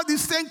them. God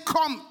is saying,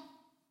 come.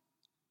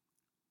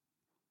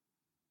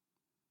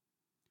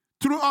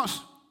 Through us.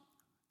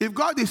 If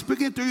God is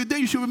speaking to you, then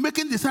you should be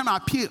making the same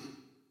appeal.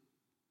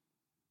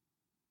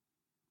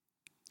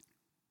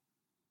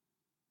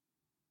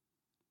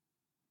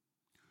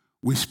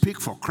 We speak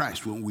for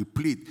Christ when we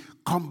plead,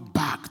 come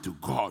back to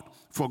God.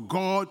 For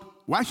God,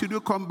 why should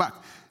you come back?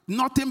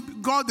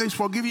 Nothing, God is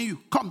forgiving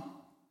you. Come.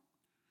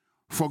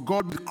 For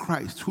God made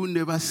Christ, who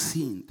never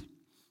sinned,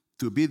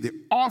 to be the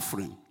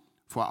offering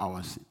for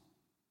our sin.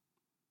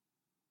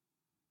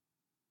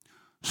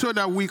 So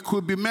that we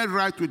could be made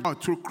right with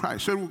God through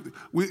Christ. So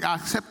we are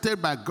accepted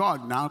by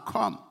God. Now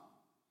come.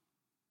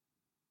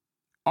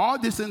 All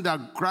these things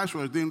that Christ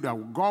was doing,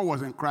 that God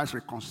was in Christ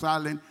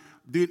reconciling,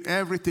 doing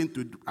everything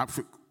to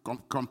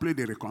complete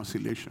the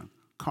reconciliation.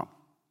 Come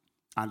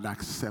and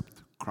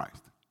accept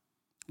Christ,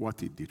 what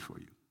he did for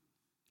you.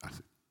 That's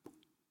it.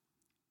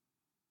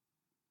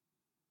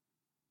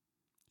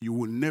 You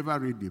will never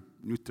read the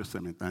New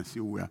Testament and see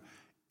where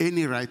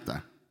any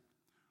writer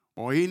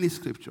or any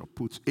scripture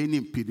puts any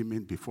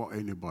impediment before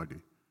anybody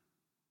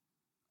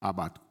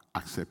about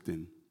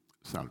accepting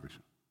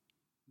salvation.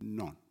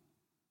 None.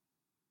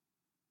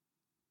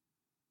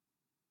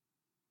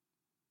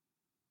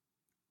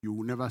 You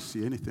will never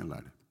see anything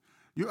like that.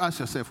 You ask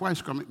yourself, where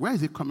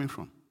is it coming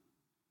from?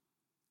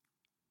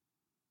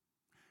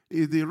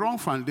 It's the wrong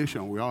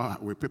foundation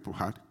we people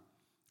had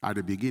at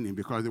the beginning,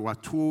 because they were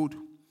told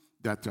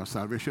that your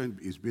salvation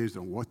is based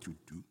on what you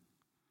do.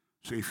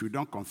 So if you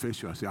don't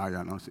confess your sin,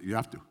 you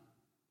have to.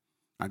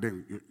 And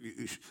then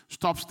you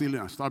stop stealing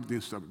and stop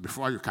doing stuff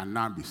before you can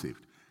now be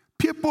saved.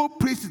 People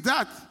preach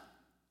that.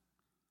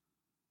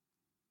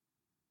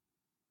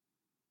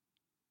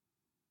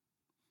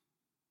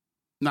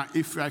 Now,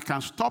 if I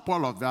can stop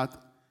all of that,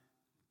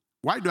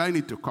 why do I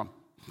need to come?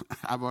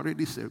 I've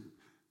already said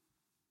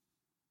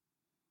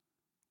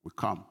we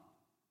come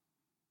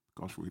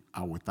because we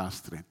are without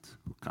strength.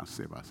 We can't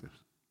save ourselves.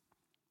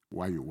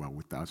 While you were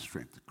without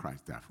strength,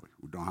 Christ died for you.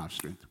 We don't have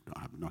strength. We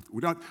don't have nothing.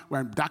 We're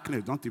in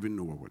darkness. Don't even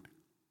know what we're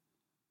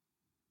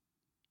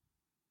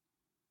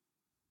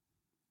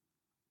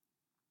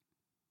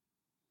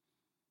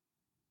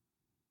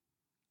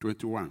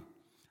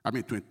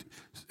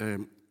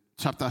doing.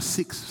 Chapter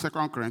 6, 2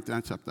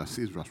 Corinthians chapter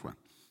 6, verse 1.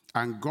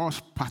 And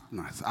God's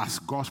partners, as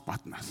God's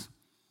partners,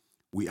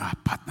 we are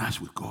partners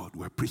with God.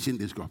 We're preaching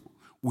this gospel.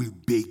 We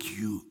beg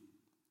you.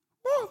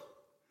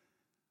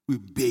 We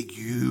beg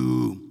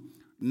you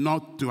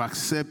not to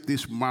accept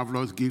this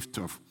marvelous gift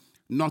of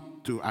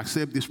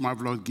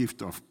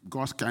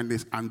God's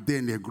kindness and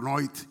then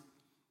ignore it.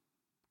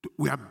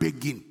 We are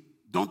begging.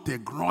 Don't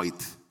ignore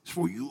it. It's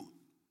for you.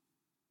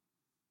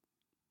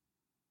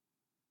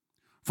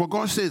 For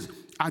God says,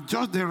 at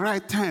just the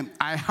right time,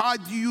 I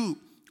heard you.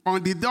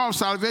 On the day of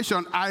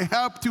salvation, I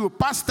helped you.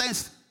 Past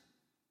tense.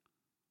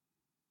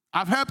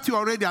 I've helped you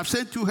already. I've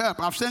sent you help.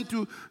 I've sent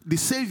you the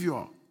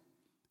Savior.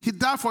 He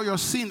died for your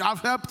sin. I've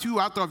helped you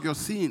out of your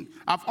sin.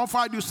 I've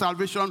offered you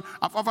salvation.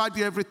 I've offered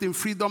you everything,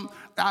 freedom.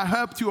 I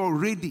helped you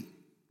already.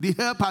 The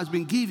help has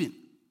been given.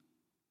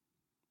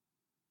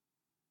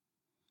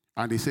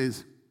 And he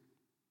says,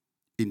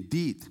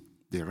 indeed,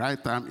 the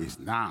right time is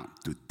now.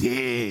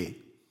 Today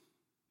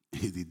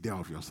is the day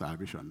of your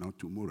salvation, not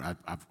tomorrow.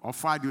 I've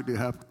offered you the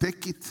help.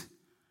 Take it.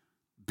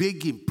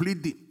 Beg him,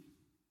 plead him.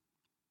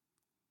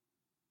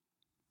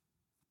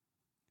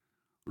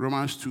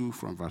 Romans 2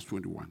 from verse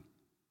 21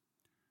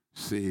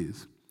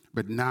 says,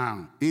 but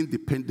now,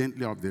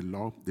 independently of the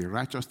law, the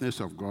righteousness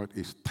of God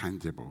is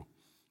tangible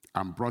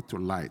and brought to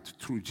light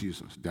through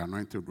Jesus, the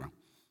anointed one.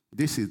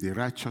 This is the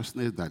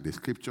righteousness that the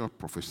scripture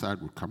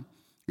prophesied would come.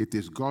 It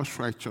is God's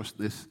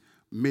righteousness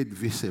made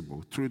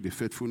visible through the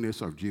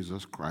faithfulness of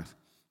Jesus Christ.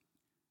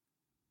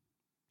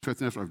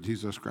 Faithfulness of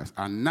Jesus Christ.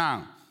 And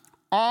now,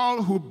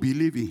 all who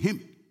believe in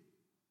him,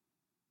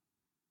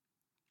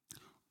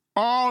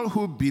 all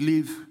who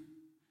believe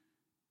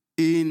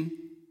in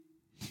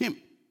him,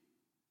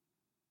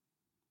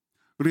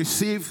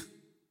 receive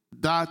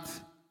that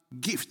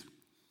gift.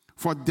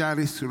 For there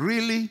is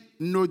really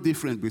no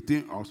difference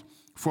between us,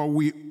 for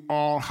we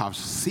all have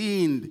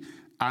sinned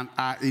and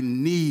are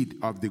in need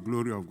of the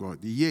glory of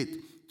God. Yet,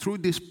 through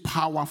this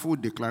powerful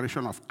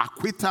declaration of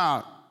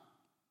acquittal,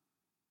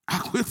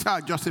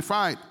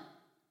 justified,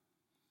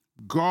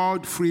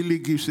 God freely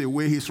gives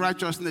away his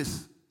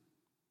righteousness.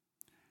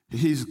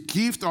 His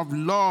gift of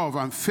love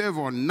and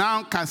favor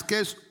now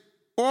cascades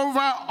over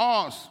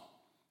us,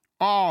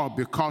 all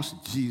because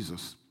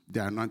Jesus,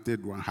 the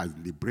anointed one, has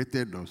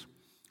liberated us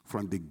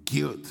from the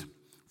guilt,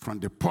 from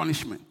the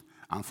punishment,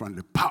 and from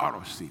the power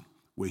of sin.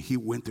 When he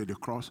went to the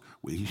cross,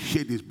 when he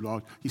shed his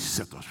blood, he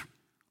set us free.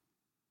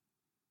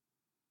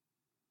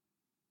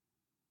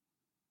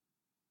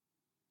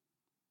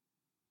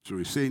 So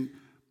he's saying,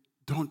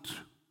 don't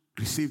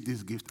receive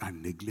this gift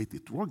and neglect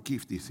it. What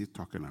gift is he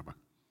talking about?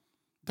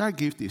 That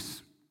gift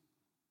is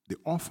the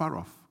offer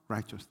of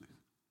righteousness.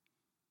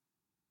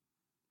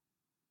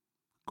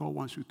 God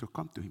wants you to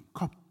come to him.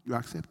 Come, you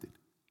accept it.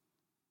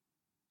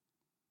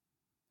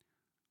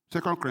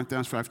 2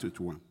 Corinthians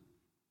 5:21.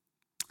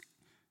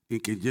 In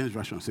King James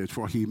Version says,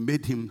 for he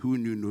made him who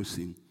knew no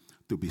sin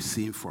to be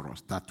sin for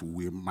us, that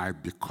we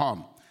might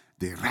become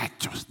the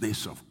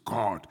righteousness of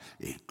God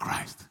in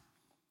Christ.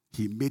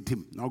 He made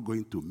him, not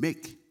going to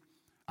make.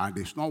 And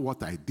it's not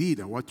what I did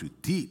and what you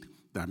did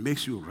that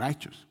makes you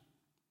righteous.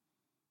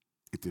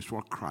 It is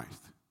what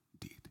Christ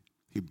did.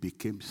 He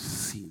became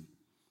sin.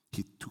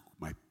 He took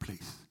my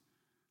place.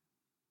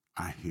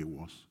 And he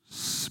was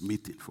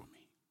smitten for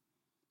me.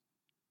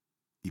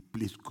 He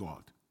pleased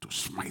God to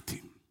smite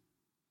him.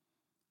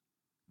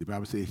 The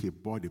Bible says he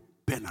bore the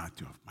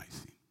penalty of my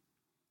sin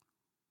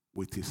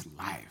with his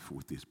life,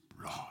 with his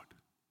blood.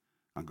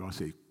 And God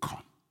said,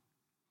 come.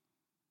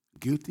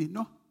 Guilty?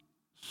 No.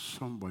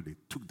 Somebody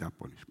took that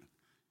punishment.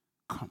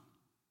 Come.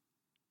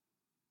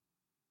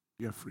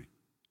 You're free.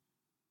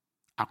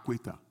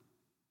 Acquittal.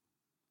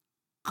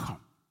 Come.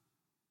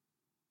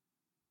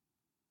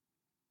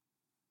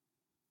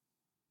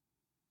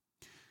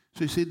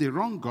 So you see, the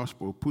wrong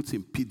gospel puts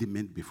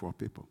impediment before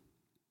people.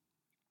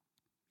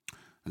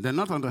 And they're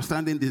not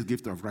understanding this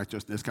gift of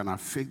righteousness can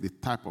affect the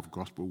type of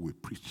gospel we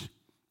preach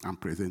and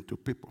present to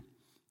people.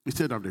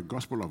 Instead of the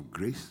gospel of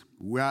grace,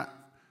 where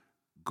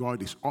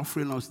God is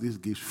offering us this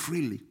gift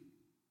freely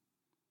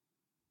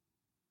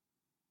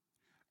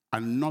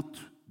and not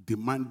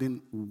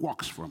demanding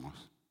works from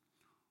us.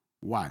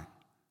 Why?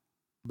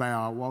 By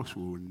our works,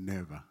 we will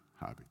never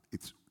have it.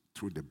 It's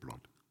through the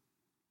blood.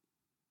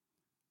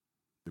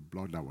 The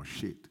blood that was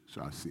shed,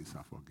 so our sins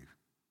are forgiven.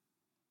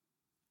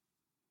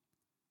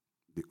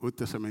 The Old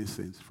Testament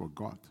saints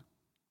forgot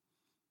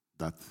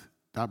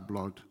that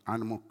blood,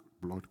 animal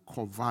blood,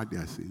 covered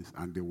their sins,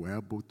 and they were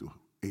able to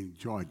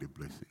enjoy the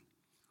blessing.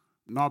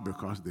 Not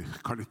because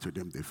according to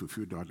them, they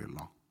fulfilled all the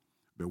law.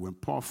 But when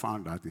Paul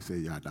found out, he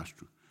said, yeah, that's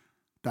true.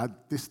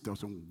 That this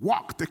doesn't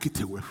work, take it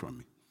away from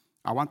me.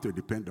 I want to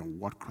depend on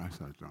what Christ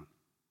has done.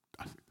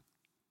 That's it.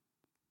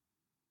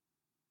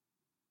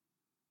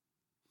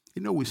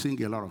 You know, we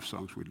sing a lot of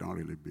songs we don't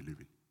really believe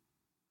in.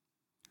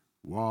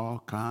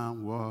 Walk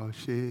and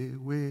wash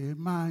away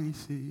my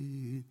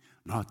sin,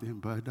 nothing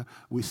but that.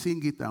 We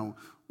sing it and,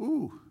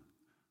 ooh.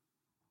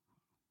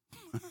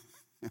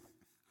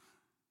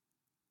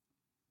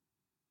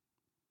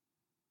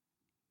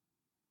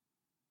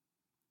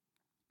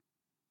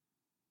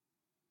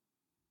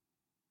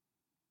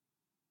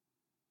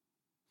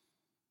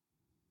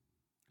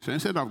 So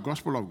instead of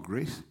gospel of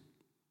grace,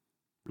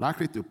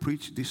 likely to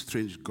preach this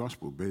strange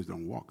gospel based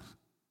on works.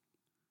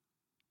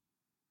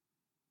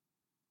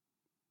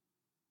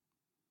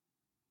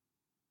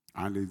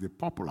 And it's the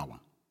popular one,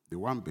 the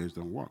one based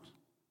on works.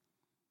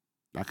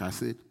 Like I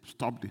said,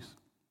 stop this,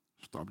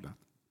 stop that,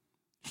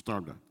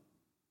 stop that.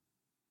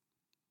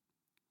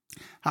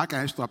 How can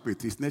I stop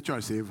it? Its nature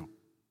is evil.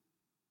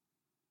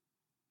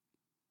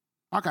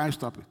 How can I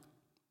stop it?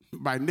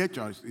 By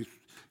nature,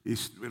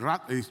 it's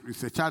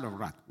a child of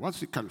wrath.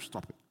 What's it can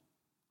stop it?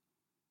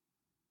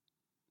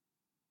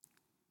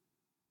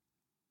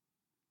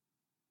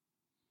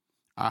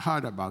 I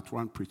heard about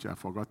one preacher, I've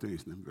forgotten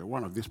his name,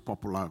 one of these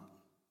popular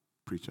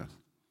preachers.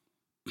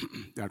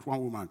 That one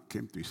woman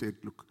came to, he said,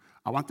 look,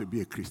 I want to be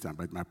a Christian,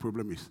 but my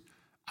problem is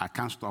I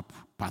can't stop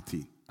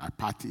partying. I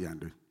party,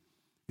 and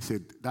he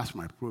said, that's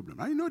my problem.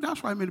 And you know,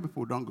 that's why many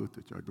people don't go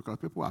to church, because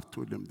people have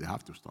told them they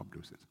have to stop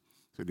those things.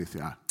 So they say,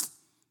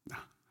 nah,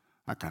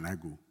 how can I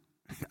go?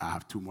 I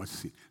have too much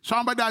sin.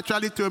 Somebody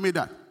actually told me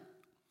that.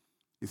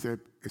 He said,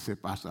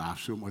 Pastor, I have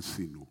so much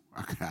sin. No.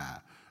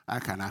 How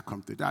can I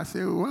come to that? I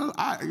say, well,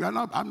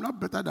 I'm not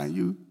better than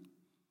you.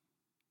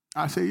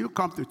 I say, you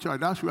come to church.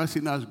 That's where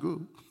sinners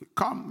go.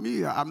 Come,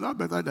 me, I'm not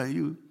better than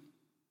you.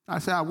 I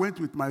say, I went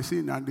with my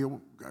sin and they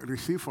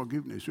received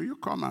forgiveness. So you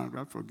come and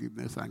have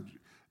forgiveness and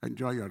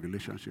enjoy your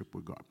relationship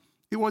with God.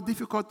 It was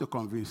difficult to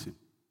convince him.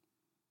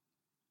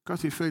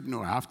 Because he said,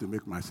 no, I have to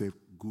make myself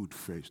good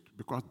first.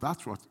 Because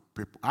that's what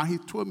people... And he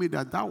told me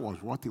that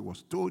was what he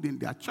was told in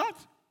their church.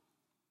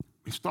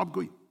 He stopped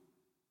going.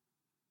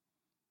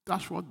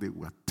 That's what they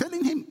were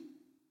telling him.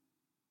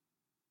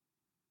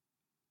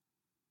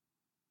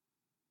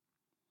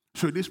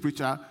 So this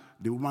preacher,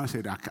 the woman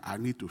said, I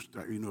need to,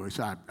 he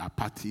said, I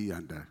party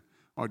and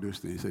all those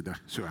things. He said,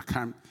 so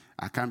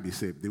I can't be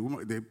saved.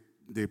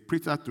 The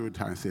preacher told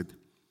her and said,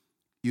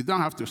 you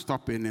don't have to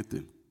stop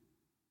anything.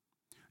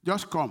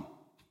 Just come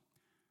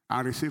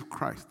and receive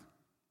Christ.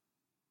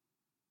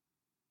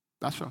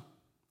 That's all.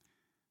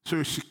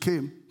 So she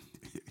came,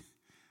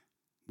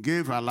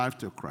 gave her life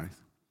to Christ.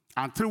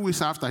 And 3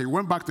 weeks after, he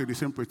went back to the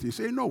same preacher. He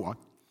said, you know what?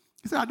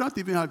 He said, I don't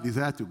even have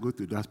desire to go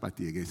to that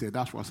party again. He said,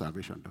 that's what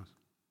salvation does.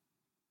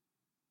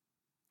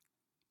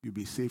 You'll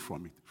be saved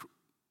from it.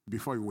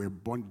 Before you were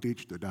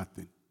bondage to that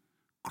thing,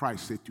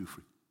 Christ set you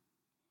free.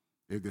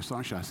 If the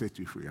Son shall set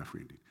you free, you are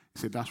free indeed. He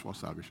said, that's what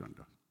salvation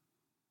does.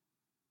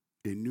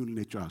 A new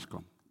nature has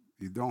come.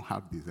 You don't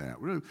have desire.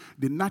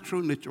 The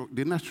natural nature,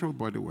 the natural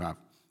body we have,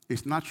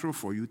 it's natural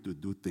for you to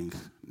do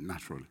things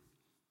naturally.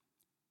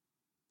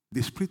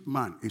 The spirit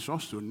man is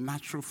also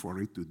natural for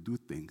it to do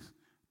things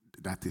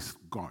that is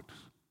God's.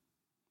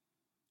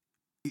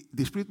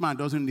 The spirit man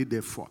doesn't need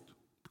effort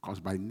because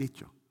by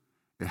nature,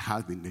 it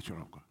has the nature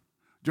of God.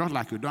 Just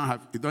like you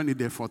don't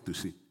need effort to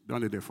sin. You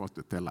don't need effort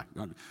to tell lie.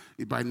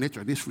 By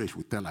nature, this flesh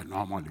will tell lie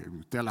normally. It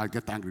will tell lie,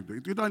 get angry.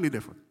 You don't need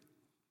effort.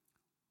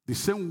 The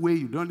same way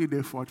you don't need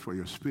effort for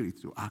your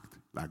spirit to act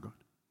like God.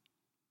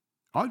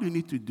 All you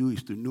need to do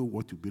is to know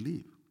what you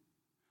believe.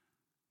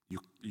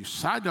 You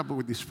side up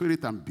with the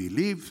Spirit and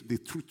believe the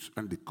truth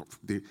and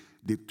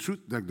the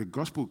truth that the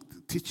gospel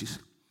teaches.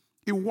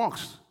 It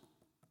works.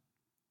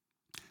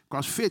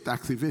 Because faith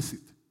activates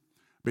it.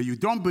 But you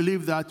don't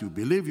believe that, you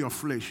believe your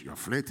flesh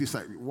is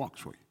like, it works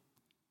for you.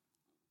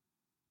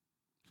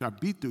 It shall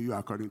be to you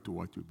according to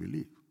what you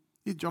believe.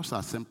 It's just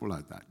as simple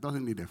as that. It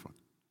doesn't need effort.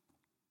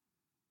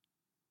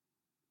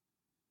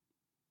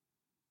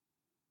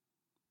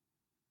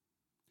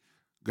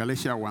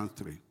 Galatians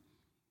 1:3.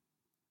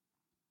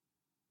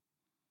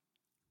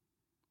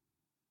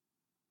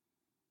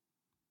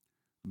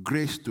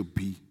 Grace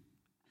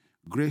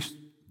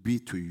be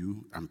to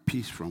you and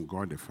peace from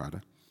God the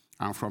Father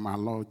and from our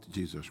Lord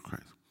Jesus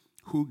Christ,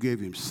 who gave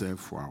himself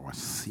for our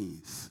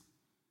sins,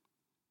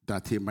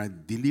 that he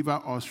might deliver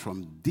us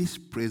from this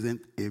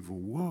present evil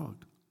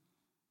world.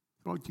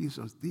 What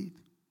Jesus did.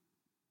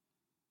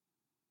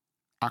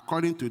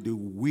 According to the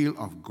will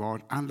of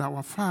God and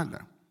our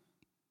Father,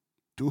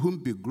 to whom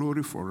be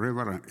glory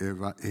forever and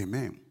ever.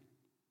 Amen.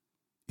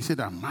 He said,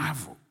 I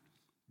marvel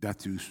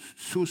that you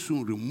so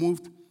soon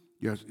removed,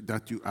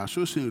 that you are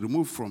so soon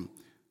removed from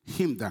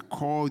him that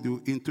called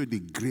you into the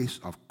grace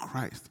of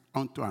Christ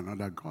unto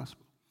another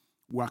gospel.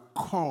 We are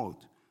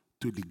called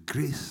to the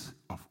grace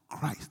of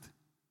Christ.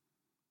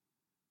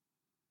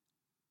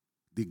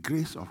 The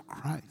grace of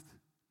Christ.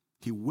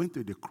 He went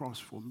to the cross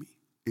for me,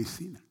 a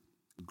sinner.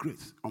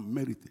 Grace,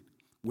 unmerited.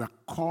 We are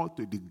called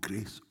to the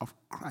grace of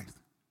Christ.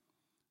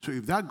 So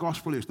if that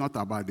gospel is not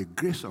about the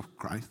grace of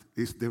Christ,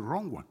 it's the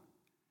wrong one.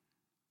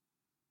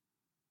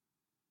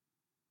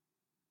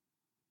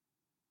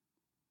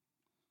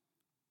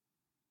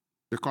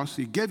 Because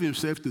he gave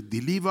himself to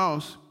deliver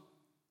us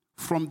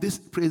from this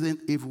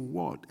present evil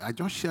world. I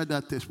just shared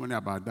that testimony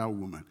about that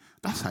woman.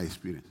 That's her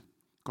experience.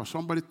 Because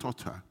somebody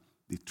taught her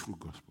the true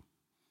gospel.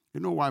 You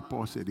know why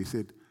Paul said? He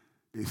said,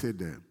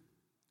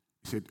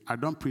 I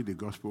don't preach the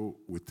gospel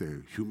with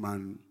a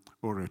human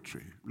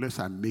oratory, lest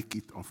I make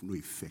it of no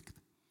effect.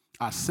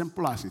 As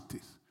simple as it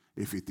is,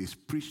 if it is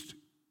preached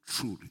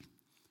truly,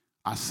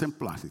 as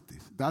simple as it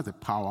is, that's the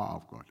power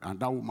of God. And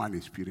that woman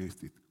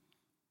experienced it.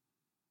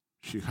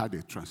 She had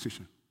a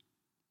transition.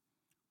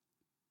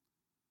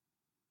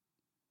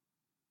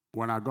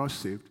 When I got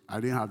saved, I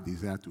didn't have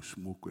desire to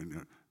smoke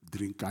and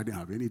drink. I didn't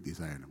have any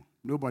desire anymore.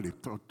 Nobody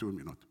told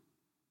me not to.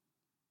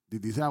 The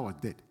desire was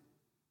dead.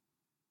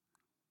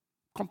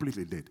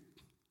 Completely dead.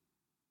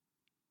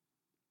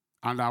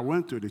 And I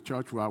went to the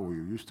church where we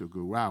used to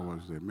go, where I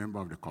was a member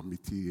of the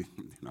committee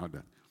and all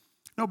that.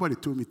 Nobody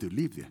told me to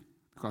leave there.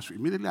 Because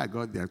immediately I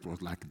got there, it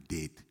was like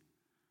dead. I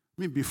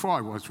mean, before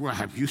it was where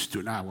I'm used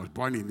to now. I was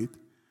born in it.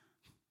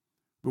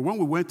 But when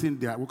we went in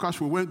there, because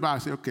we went back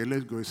and said, okay,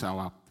 let's go. It's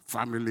our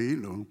family,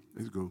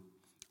 let's go.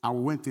 And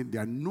we went in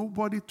there.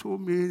 Nobody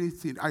told me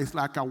anything. It's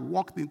like I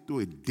walked into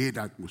a dead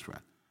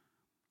atmosphere.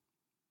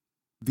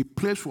 The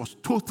place was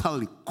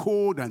totally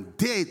cold and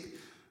dead.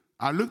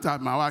 I looked at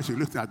my wife, she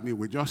looked at me,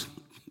 we just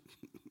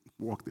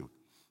walked away.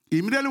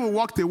 Immediately we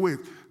walked away.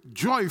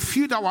 Joy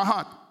filled our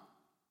heart.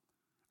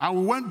 And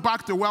we went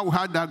back to where we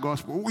had that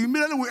gospel.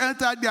 Immediately we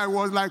entered there, it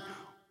was like,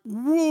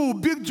 whoa,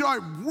 big joy,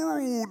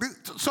 whoa,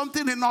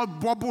 something had not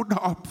bubbled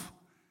up.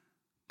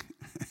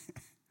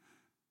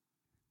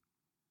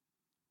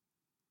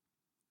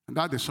 And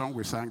that's the song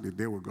we sang the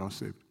day we got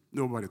saved.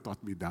 Nobody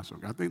taught me that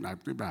song. I think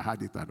I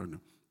had it, I don't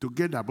know.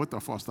 Together, both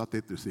of us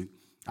started to sing,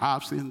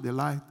 I've seen the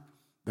light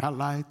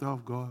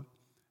of God.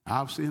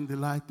 I've seen the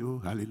light, oh,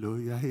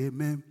 hallelujah,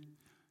 amen.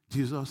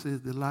 Jesus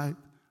is the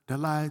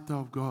light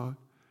of God.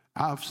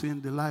 I've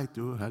seen the light,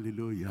 oh,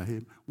 hallelujah,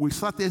 amen. We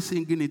started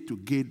singing it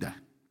together.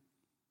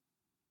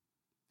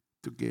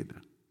 Together.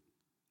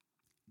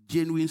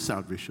 Genuine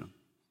salvation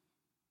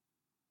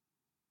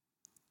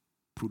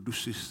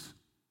produces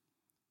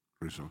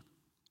result.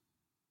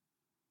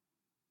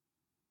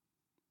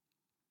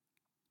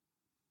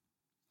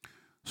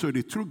 So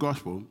the true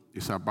gospel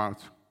is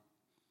about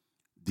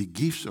the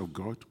gifts of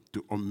God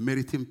to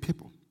unmeriting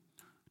people.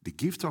 The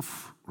gift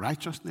of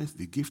righteousness,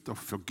 the gift of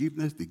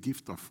forgiveness, the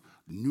gift of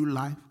new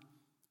life,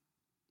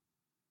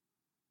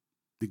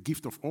 the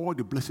gift of all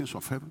the blessings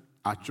of heaven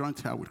are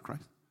joint here with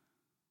Christ.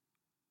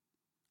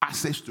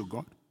 Access to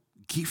God,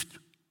 gift.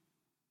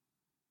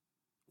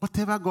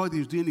 Whatever God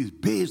is doing is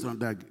based on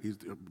that, is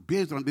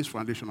based on this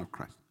foundation of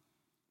Christ.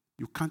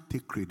 You can't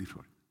take credit for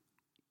it.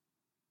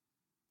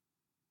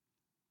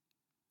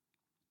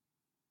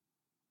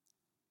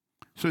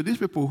 So these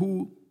people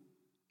who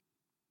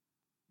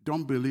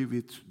don't believe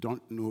it,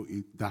 don't know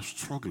it, they're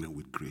struggling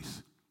with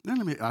grace. Now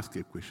let me ask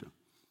you a question.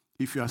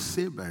 If you are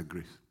saved by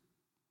grace,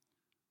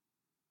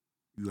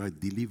 you are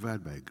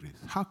delivered by grace,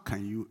 how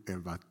can you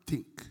ever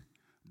think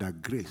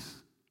that grace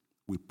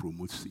will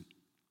promote sin?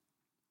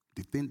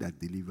 The thing that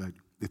delivered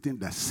you, the thing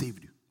that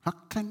saved you. How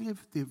can you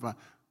ever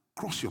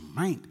cross your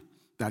mind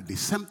that the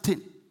same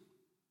thing,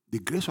 the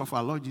grace of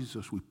our Lord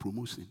Jesus, will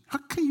promote sin? How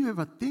can you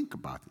ever think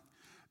about it?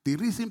 The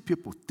reason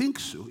people think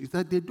so is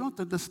that they don't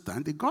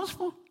understand the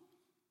gospel.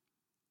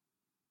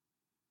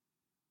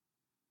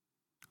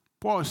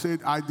 Paul said,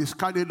 I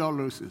discarded all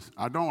those things.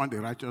 I don't want the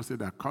righteousness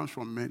that comes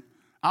from men.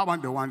 I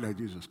want the one that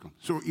Jesus comes.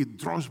 So it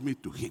draws me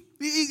to him.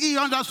 He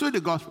understood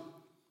the gospel.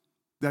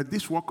 That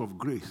this work of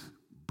grace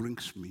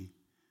brings me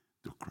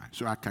to Christ.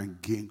 So I can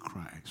gain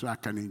Christ. So I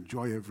can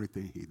enjoy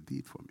everything he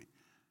did for me.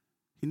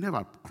 He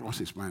never crossed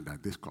his mind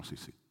that this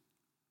causes it.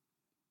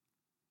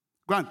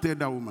 Go and tell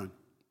that woman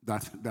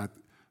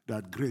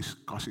that grace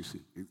causes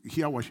it.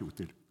 Hear what she will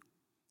tell you.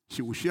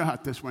 She will share her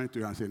testimony to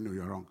you and say, no,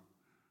 you're wrong.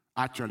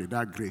 Actually,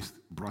 that grace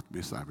brought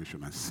me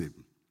salvation and saved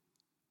me.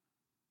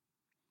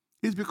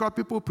 It's because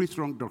people preach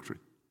wrong doctrine,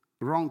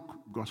 wrong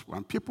gospel.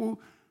 And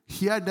people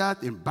hear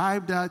that,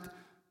 imbibe that,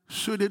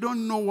 so they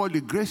don't know what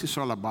the grace is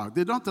all about.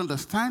 They don't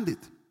understand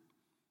it.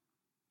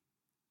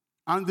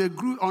 And they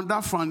grew on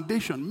that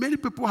foundation. Many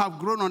people have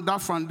grown on that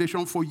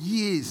foundation for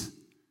years.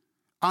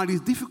 And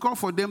it's difficult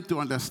for them to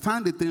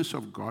understand the things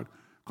of God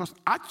because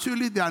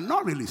actually they are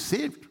not really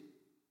saved.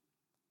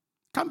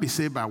 Can't be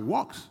saved by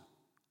works.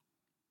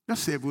 They're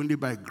saved only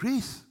by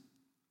grace.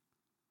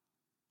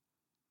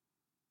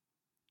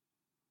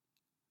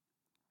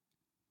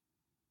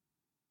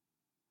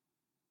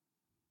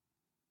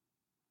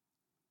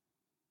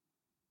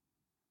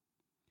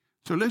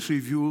 So let's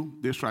review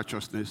this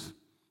righteousness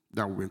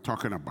that we've been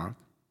talking about,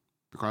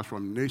 because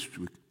from next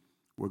week,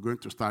 we're going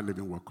to start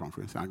Living Word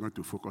Conference. I'm going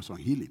to focus on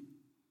healing.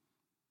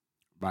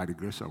 By the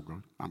grace of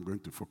God, I'm going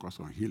to focus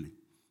on healing.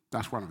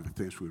 That's one of the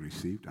things we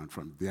received, and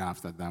from there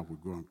after that, we're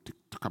going to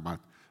talk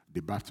about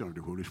the baptism of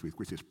the Holy Spirit,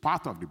 which is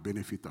part of the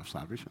benefit of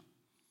salvation.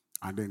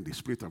 And then the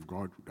Spirit of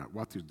God, that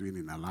what He's doing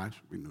in our lives,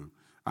 we know.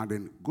 And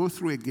then go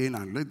through again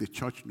and let the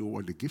church know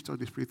what the gifts of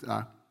the Spirit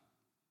are,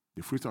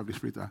 the fruits of the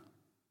Spirit are.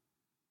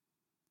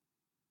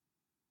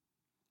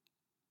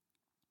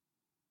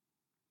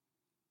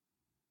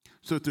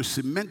 So to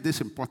cement this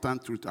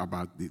important truth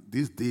about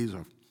these days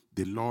of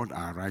the Lord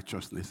our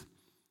righteousness,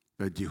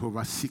 that Jehovah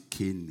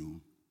Tsidkenu.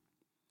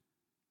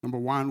 Number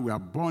one, we are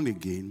born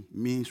again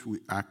means we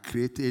are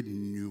created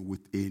new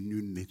with a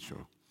new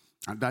nature.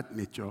 And that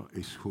nature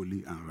is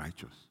holy and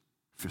righteous,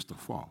 first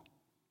of all.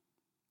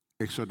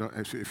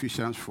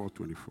 Ephesians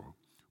 4:24.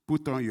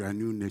 Put on your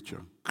new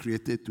nature,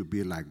 created to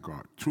be like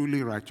God,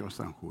 truly righteous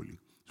and holy.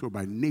 So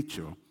by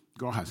nature,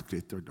 God has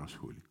created us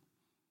holy.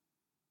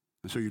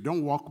 And so you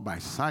don't walk by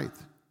sight.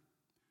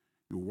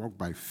 You walk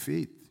by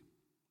faith.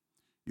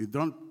 You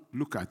don't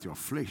look at your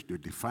flesh to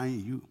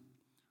define you.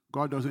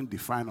 God doesn't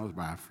define us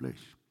by our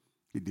flesh.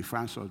 He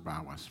defines us by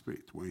our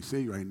spirit. When you say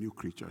you are a new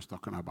creature, it's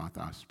talking about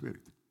our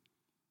spirit.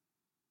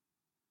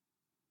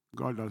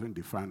 God doesn't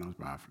define us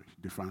by our flesh.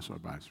 He defines us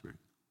by our spirit.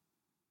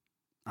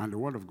 And the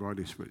word of God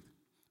is spirit.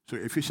 So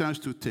Ephesians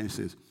 2:10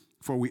 says,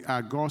 for we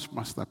are God's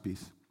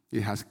masterpiece.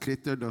 He has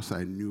created us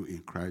anew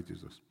in Christ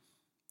Jesus.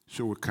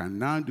 So we can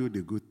now do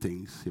the good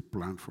things He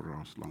planned for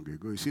us long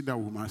ago. You see that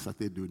woman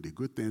started doing the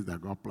good things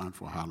that God planned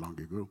for her long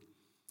ago.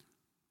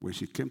 When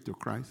she came to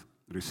Christ,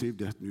 received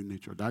that new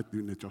nature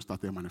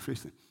started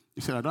manifesting.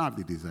 He said, I don't have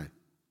the desire.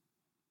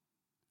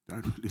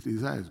 The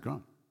desire is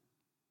gone.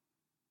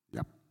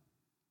 Yep.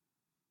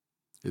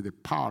 It's the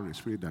power of the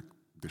Spirit that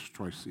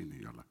destroys sin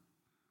in your life.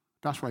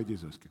 That's why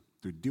Jesus came,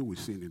 to deal with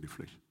sin in the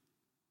flesh.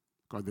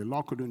 Because the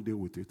law couldn't deal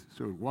with it.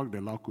 So what the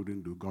law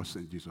couldn't do, God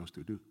sent Jesus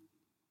to do.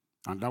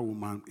 And that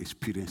woman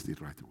experienced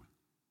it right away.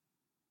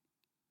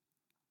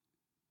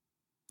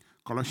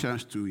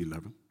 Colossians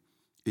 2:11,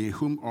 in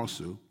whom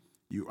also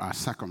you are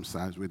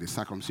circumcised with the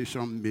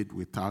circumcision made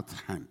without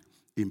hand,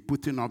 in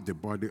putting off the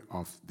body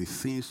of the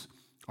sins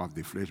of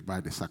the flesh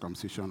by the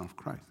circumcision of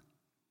Christ.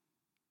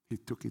 He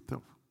took it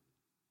off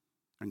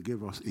and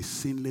gave us a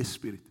sinless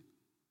spirit.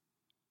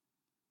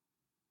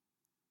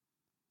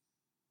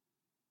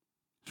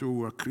 So we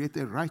were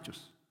created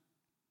righteous.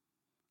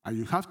 And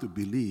you have to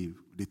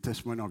believe the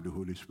testimony of the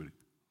Holy Spirit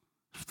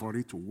for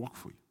it to work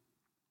for you.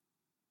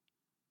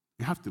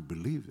 You have to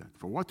believe that.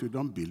 For what you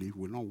don't believe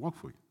will not work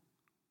for you.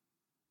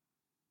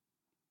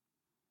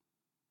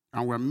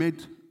 And we're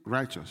made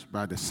righteous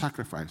by the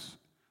sacrifice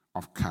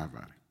of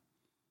Calvary.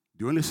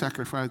 The only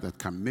sacrifice that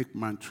can make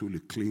man truly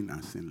clean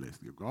and sinless.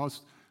 God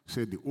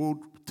said the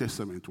Old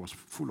Testament was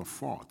full of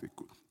fault. It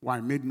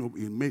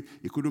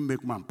couldn't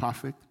make man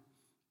perfect.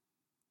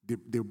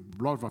 The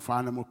blood of an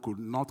animal could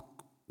not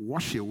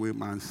wash away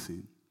man's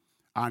sin.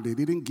 And they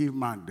didn't give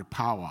man the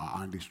power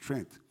and the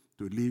strength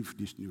to live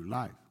this new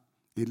life.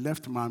 It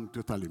left man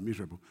totally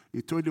miserable.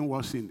 He told him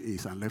what sin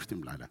is and left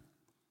him like that.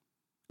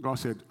 God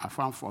said, I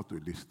found fault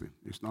with this thing.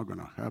 It's not going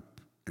to help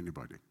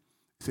anybody.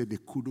 He said they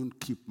couldn't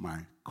keep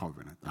my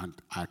covenant,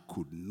 and I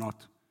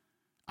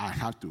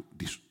had to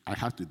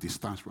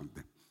distance from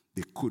them.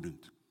 They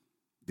couldn't,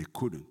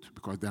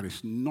 because there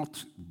is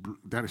not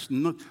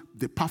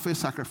the perfect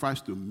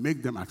sacrifice to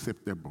make them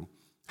acceptable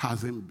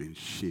hasn't been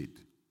shed.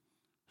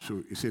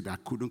 So he said because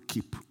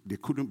they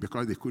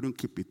couldn't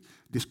keep it,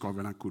 this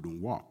covenant couldn't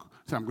work.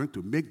 So I'm going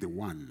to make the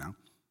one now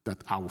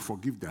that I will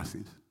forgive their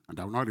sins, and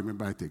I will not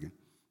remember it again.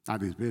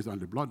 And it's based on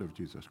the blood of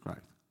Jesus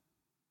Christ.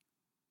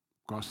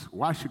 Because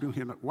why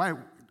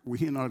will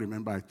he not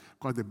remember it?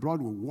 Because the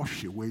blood will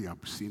wash away your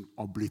sin,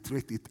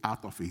 obliterate it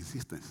out of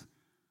existence.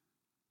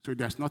 So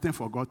there's nothing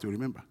for God to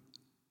remember.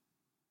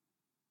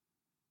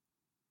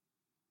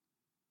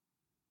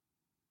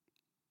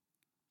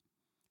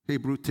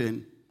 Hebrews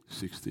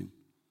 10:16.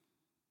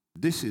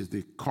 This is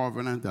the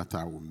covenant that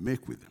I will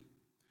make with them.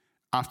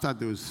 After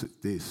those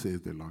days,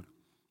 says the Lord,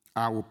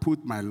 I will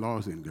put my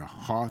laws in their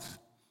hearts,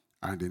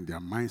 and in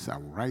their minds I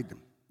will write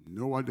them. You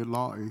know what the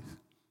law is?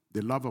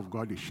 The love of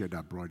God is shed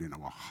abroad in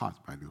our hearts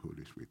by the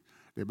Holy Spirit.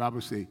 The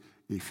Bible says,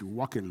 if you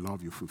walk in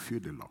love, you fulfill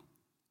the law.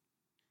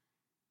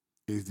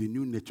 It's the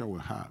new nature we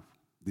have,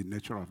 the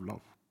nature of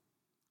love.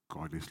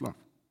 God is love.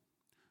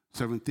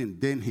 17,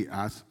 then he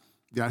asks,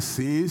 their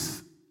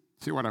sins,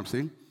 see what I'm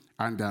saying?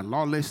 And their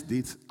lawless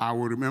deeds, I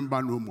will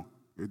remember no more.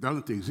 It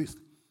doesn't exist.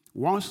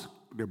 Once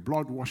the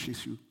blood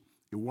washes you,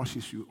 it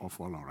washes you of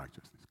all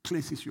unrighteousness,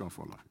 cleanses you of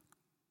all unrighteousness.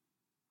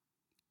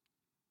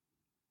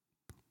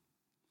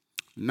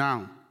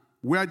 Now,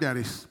 where there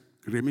is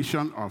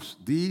remission of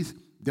these,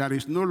 there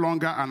is no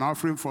longer an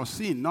offering for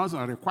sin, not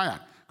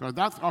required, because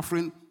that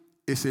offering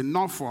is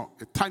enough for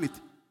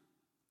eternity.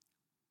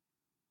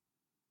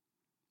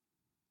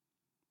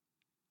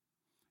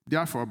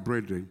 Therefore,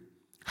 brethren,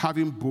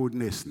 having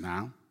boldness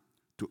now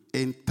to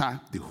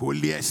enter the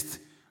holiest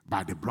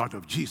by the blood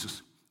of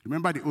Jesus.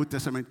 Remember the Old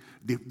Testament?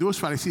 Those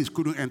Pharisees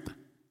couldn't enter.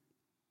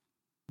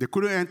 They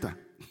couldn't enter.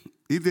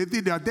 If they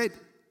did, they are dead.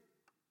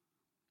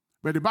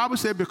 But the Bible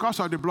says because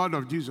of the blood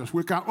of Jesus,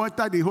 we can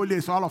enter the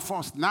holiest, all of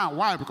us. Now,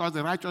 why? Because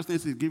the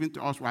righteousness is given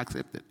to us, we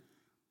accept it.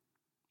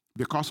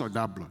 Because of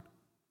that blood.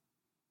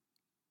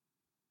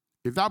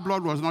 If that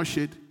blood was not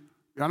shed,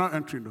 you are not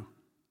entering though.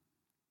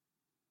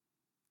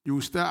 You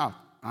will stay out.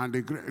 And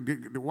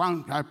the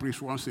one high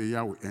priest once a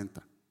year will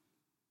enter.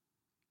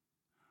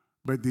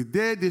 But the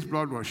day this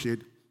blood was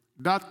shed,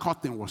 that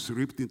curtain was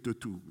ripped into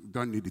two. You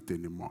don't need it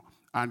anymore.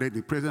 And then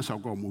the presence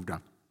of God moved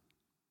out.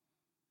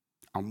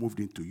 And moved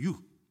into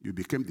you. You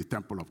became the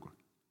temple of God.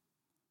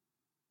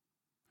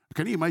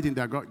 Can you imagine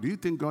that God? Do you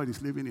think God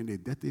is living in a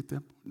dirty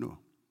temple? No.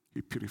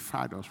 He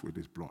purified us with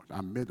his blood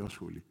and made us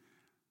holy.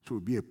 So it will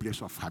be a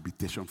place of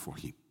habitation for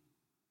him.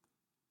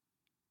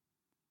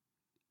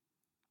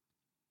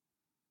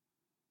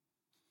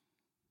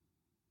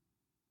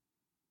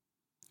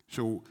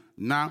 So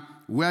now,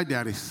 where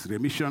there is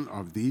remission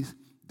of these,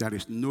 there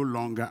is no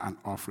longer an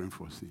offering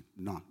for sin.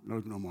 No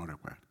more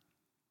required.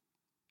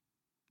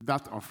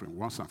 That offering,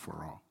 once and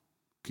for all,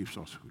 keeps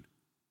us holy.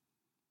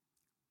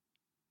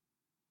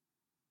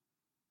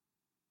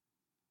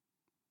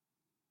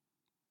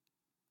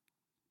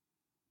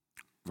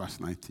 Verse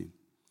 19.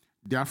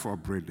 Therefore,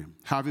 brethren,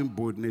 having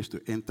boldness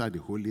to enter the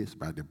holiest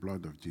by the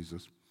blood of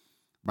Jesus,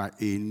 by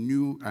a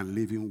new and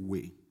living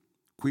way,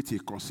 which he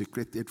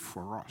consecrated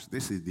for us.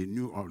 This is the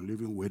new and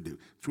living way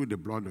through the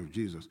blood of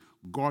Jesus.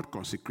 God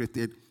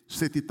consecrated,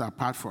 set it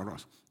apart for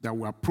us, that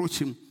we approach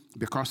him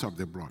because of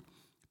the blood.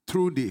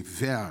 Through the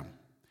veil,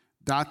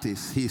 that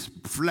is his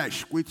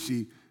flesh, which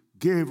he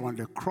gave on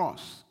the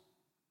cross.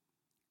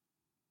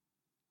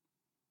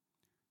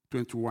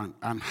 21.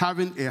 And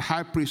having a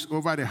high priest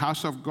over the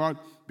house of God,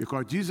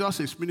 because Jesus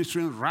is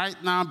ministering right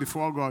now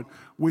before God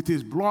with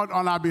his blood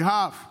on our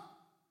behalf.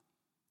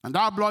 And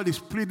that blood is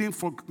pleading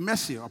for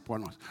mercy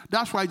upon us.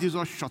 That's why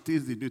Jesus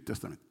shortens the New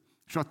Testament.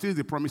 Shortens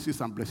the promises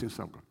and blessings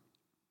of God.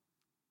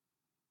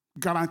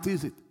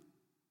 Guarantees it.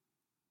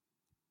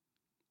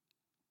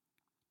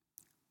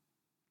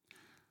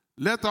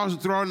 Let us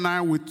draw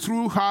nigh with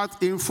true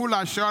heart in full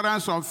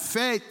assurance of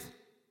faith.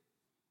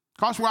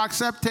 Because we are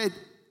accepted.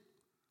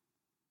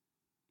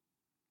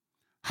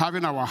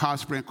 Having our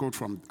hearts sprinkled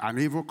from an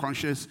evil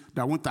conscience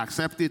that won't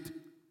accept it.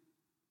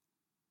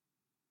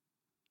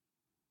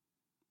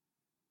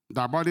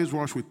 Their bodies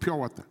washed with pure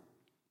water.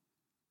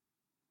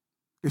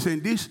 He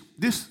said,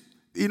 this,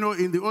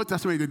 in the Old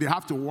Testament, they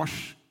have to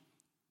wash.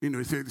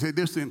 He said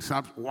this thing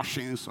have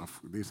washings of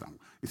this.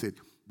 He said,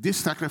 this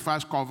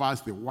sacrifice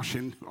covers the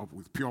washing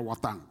with pure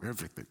water and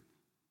everything.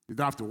 You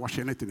don't have to wash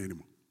anything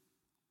anymore.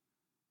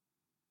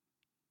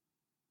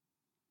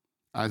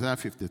 Isaiah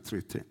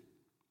 53:10.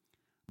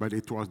 But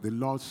it was the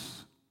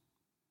Lord's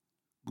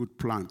good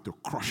plan to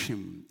crush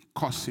him,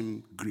 cause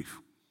him grief.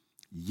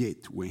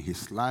 Yet, when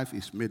his life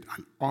is made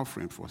an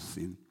offering for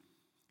sin,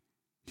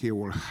 he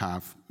will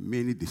have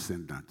many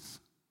descendants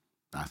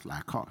that's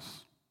like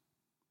us.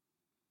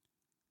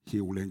 He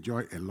will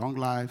enjoy a long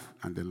life,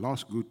 and the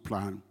Lord's good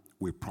plan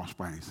will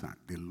prosper in his hand.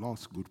 The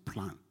Lord's good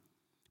plan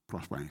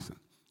prosper in his hand.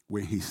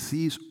 When he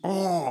sees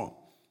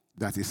all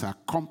that is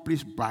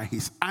accomplished by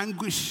his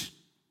anguish,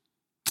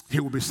 he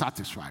will be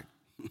satisfied.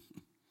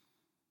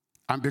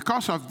 And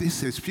because of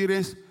this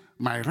experience,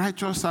 my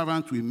righteous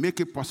servant will make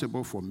it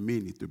possible for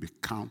many to be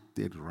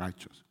counted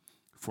righteous,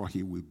 for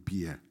he will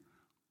bear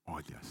all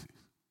their sins.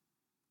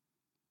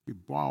 He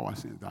bore our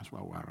sins, that's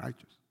why we are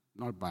righteous.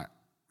 Not by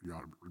the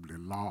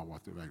law or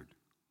whatever you do,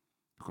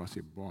 because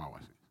he bore our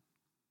sins.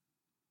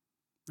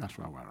 That's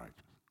why we are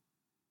righteous.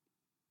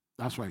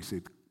 That's why he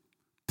said,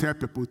 tell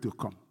people to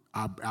come.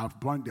 I've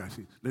borne their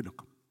sins. Let them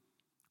come.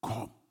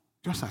 Come.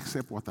 Just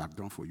accept what I've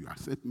done for you.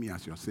 Accept me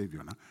as your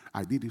Savior now.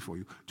 I did it for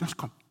you. Just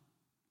come.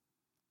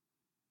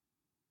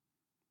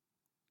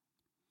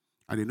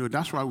 And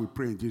that's why we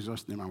pray in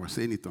Jesus' name. I was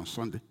saying it on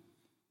Sunday.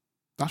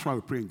 That's why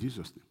we pray in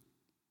Jesus' name.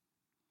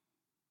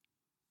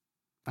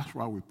 That's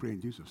why we pray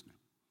in Jesus' name.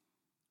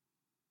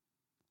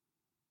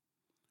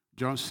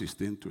 John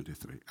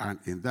 16:23. And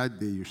in that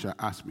day you shall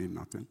ask me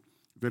nothing.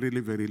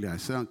 Verily, verily, I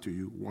say unto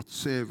you,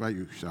 whatsoever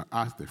you shall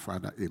ask the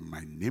Father in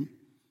my name,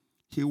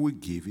 he will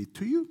give it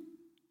to you.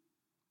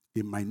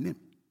 In my name.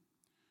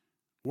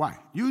 Why?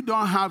 You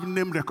don't have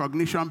name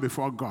recognition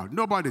before God.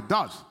 Nobody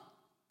does.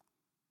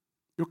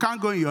 You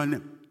can't go in your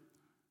name.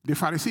 The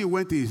Pharisee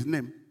went in his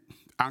name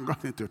and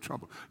got into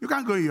trouble. You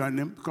can't go in your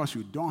name because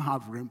you don't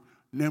have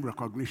name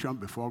recognition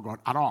before God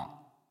at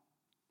all.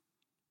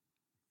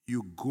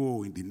 You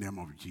go in the name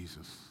of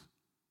Jesus.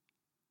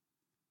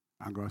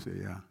 And God said,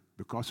 yeah,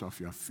 because of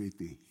your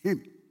faith in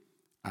him,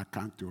 I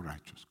count you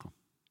righteous. Come.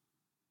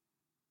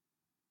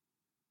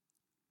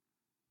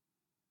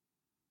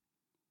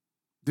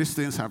 These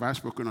things have I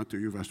spoken unto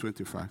you, verse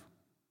 25.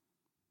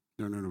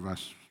 No,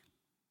 verse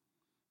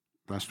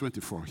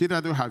 24.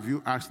 Hitherto have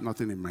you asked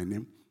nothing in my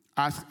name.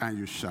 Ask and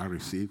you shall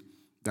receive,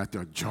 that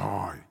your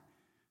joy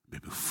may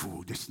be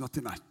full. There's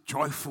nothing as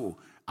joyful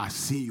as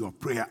seeing your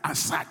prayer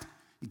answered.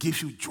 It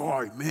gives you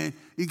joy, man.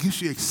 It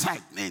gives you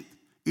excitement.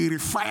 It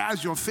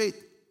refires your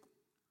faith.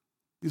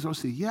 Jesus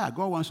said, yeah,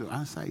 God wants to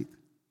answer it.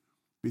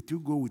 But you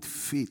go with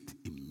faith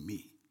in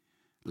me.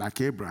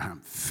 Like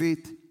Abraham,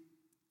 faith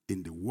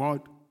in the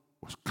word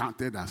was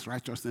counted as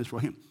righteousness for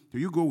him. So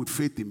you go with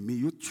faith in me.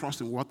 You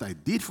trust in what I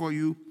did for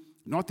you,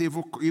 not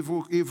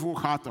evil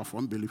heart of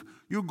unbelief.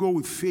 You go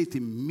with faith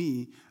in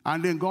me,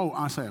 and then God will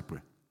answer your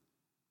prayer.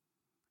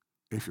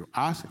 If you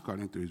ask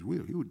according to his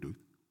will, he will do it.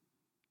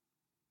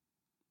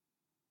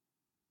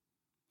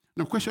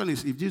 Now, the question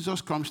is, if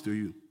Jesus comes to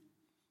you,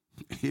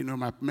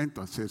 my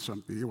mentor said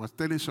something. He was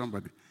telling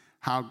somebody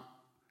how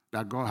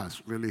that God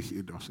has really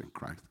healed us in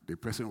Christ. The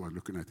person was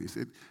looking at it. He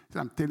said,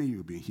 I'm telling you,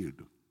 you've been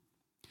healed.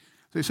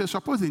 So he said,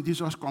 supposing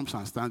Jesus comes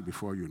and stands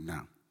before you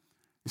now.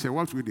 He said,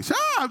 what will you do? He said,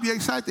 I'll be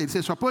excited. He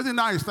said, supposing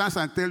now he stands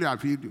and tells you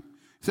I've healed you.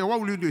 He said,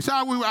 what will you do? He said,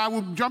 I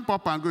will jump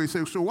up and go. He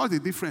said, so what's the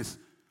difference?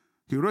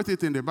 He wrote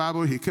it in the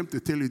Bible. He came to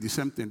tell you the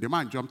same thing. The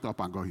man jumped up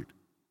and got healed.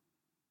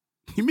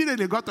 He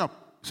immediately got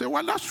up. He said,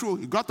 well, that's true.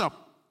 He got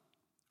up.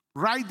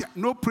 Right there,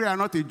 no prayer,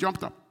 not he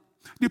jumped up.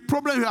 The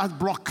problem he has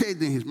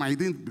blockade in his mind. He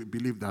didn't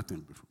believe that thing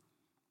before.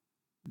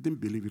 He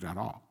didn't believe it at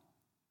all.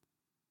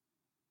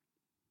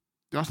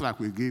 Just like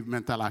we give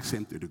mental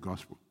accent to the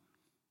gospel.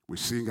 We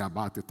sing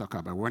about it, talk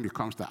about it. When it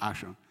comes to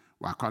action,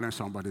 we are calling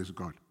somebody's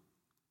God.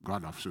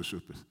 God of so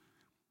super.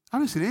 I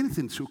haven't seen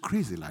anything so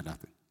crazy like that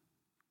thing.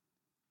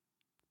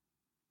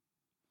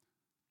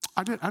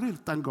 I really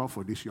thank God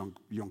for these young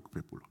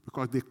people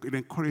because they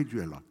encourage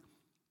you a lot.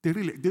 They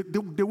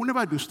will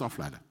never do stuff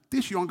like that.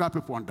 These younger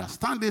people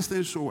understand these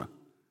things so well.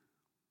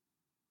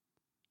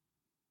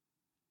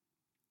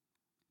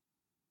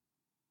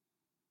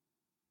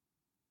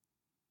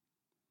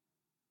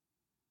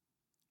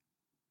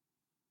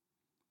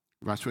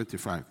 Verse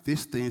 25,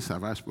 these things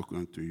have I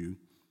spoken to you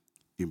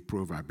in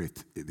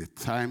Proverbs. The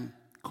time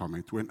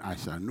cometh when I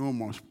shall no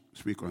more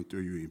speak unto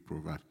you in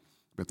Proverbs,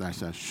 but I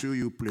shall show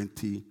you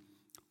plenty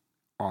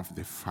of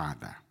the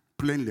Father,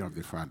 plainly of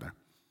the Father.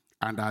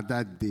 And at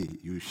that day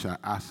you shall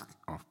ask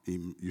of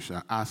him, you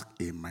shall ask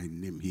in my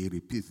name. He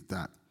repeats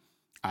that.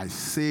 I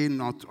say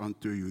not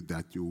unto you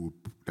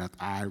that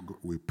I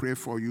will pray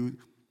for you,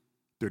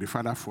 to the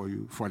Father for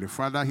you, for the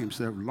Father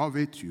himself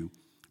loveth you,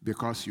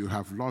 because you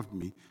have loved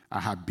me. I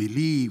have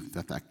believed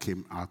that I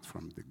came out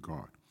from the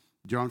God.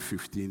 John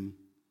 15,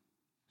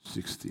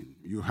 16.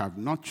 You have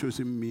not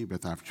chosen me,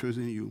 but I have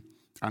chosen you,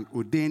 and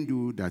ordained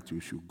you that you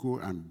should go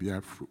and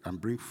bear fruit and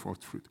bring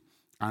forth fruit,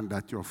 and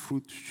that your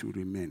fruit should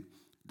remain.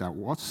 That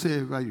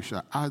whatsoever you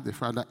shall ask the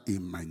Father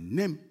in my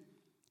name,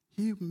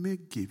 he may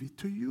give it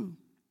to you.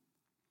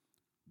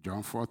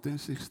 John 14,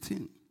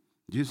 16.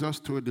 Jesus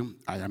told him,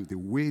 I am the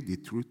way, the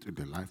truth, and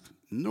the life.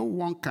 No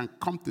one can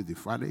come to the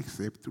Father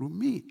except through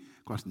me,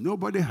 because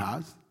nobody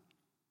has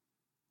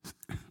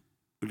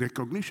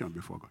recognition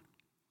before God.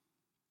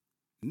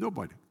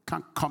 Nobody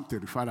can come to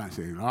the Father and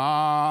say,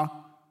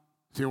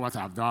 see what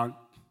I've done.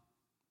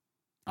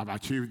 I've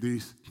achieved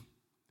this.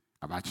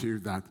 I've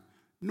achieved that.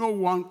 No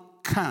one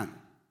can.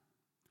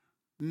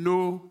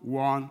 No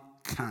one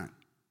can.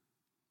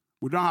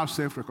 We don't have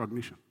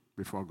self-recognition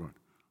before God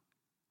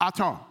at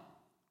all.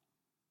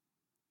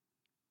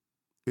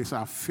 It's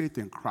our faith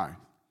in Christ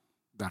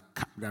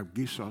that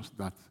gives us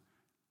that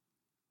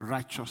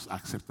righteous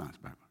acceptance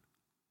by God.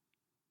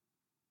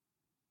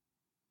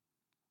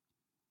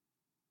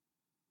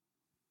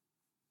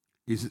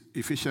 It's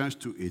Ephesians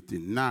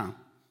 2:18. Now,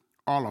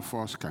 all of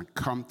us can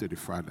come to the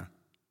Father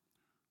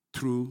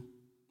through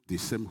the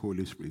same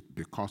Holy Spirit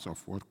because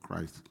of what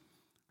Christ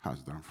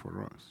has done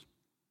for us.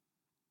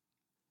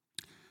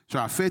 So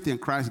our faith in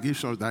Christ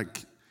gives us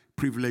that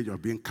privilege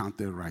of being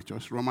counted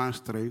righteous. Romans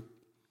 3,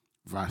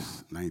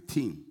 verse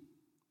 19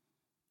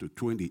 to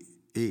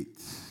 28.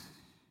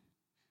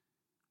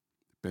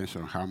 Depends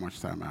on how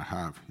much time I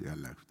have here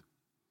left.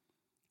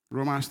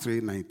 Romans 3,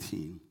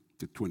 19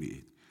 to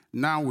 28.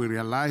 Now we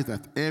realize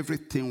that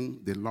everything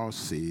the law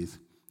says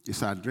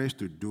is addressed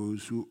to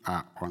those who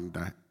are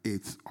under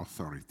its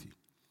authority.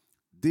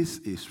 This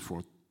is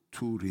for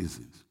two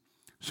reasons.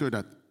 So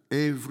that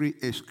every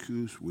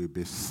excuse will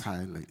be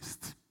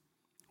silenced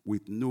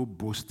with no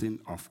boasting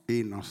of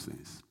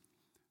innocence,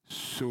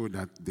 so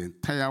that the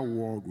entire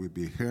world will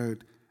be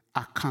held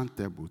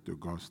accountable to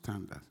God's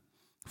standards.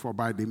 For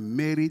by the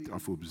merit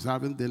of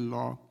observing the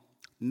law,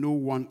 no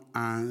one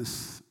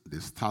earns the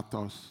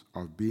status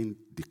of being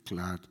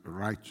declared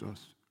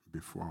righteous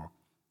before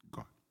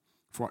God.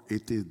 For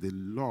it is the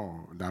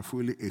law that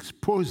fully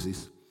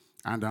exposes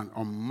and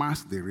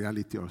unmasks the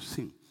reality of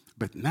sin.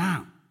 But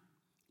now,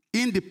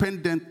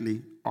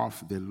 independently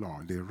of the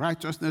law, the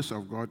righteousness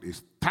of God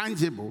is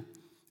tangible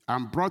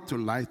and brought to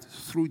light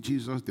through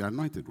Jesus, the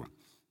Anointed One.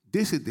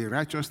 This is the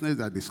righteousness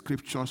that the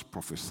Scriptures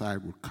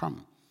prophesied would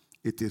come.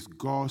 It is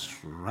God's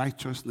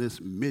righteousness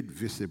made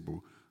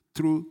visible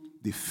through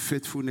the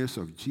faithfulness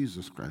of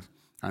Jesus Christ.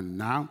 And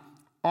now,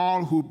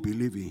 all who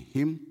believe in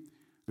him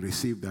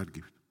receive that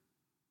gift.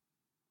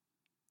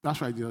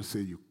 That's why Jesus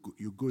said,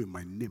 you go in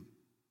my name.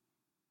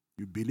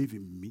 You believe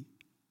in me,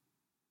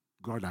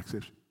 God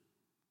accepts you.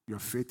 your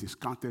faith is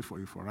counted for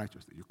you for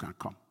righteousness, you can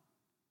come.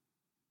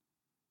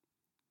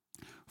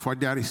 For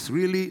there is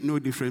really no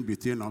difference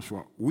between us,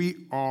 for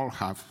we all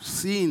have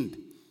sinned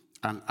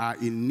and are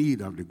in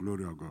need of the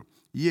glory of God.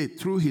 Yet,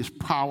 through his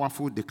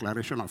powerful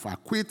declaration of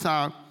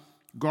acquittal,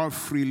 God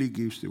freely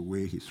gives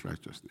away his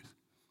righteousness.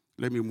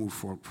 Let me move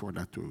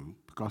further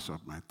because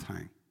of my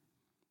time,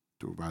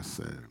 to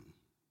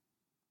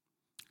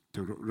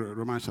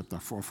Romans chapter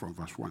 4 from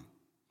verse 1.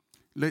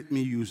 Let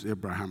me use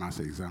Abraham as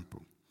an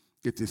example.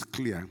 It is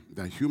clear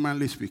that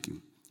humanly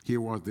speaking, he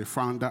was the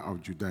founder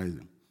of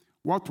Judaism.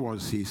 What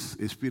was his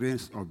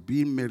experience of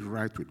being made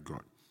right with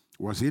God?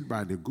 Was it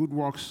by the good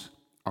works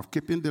of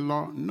keeping the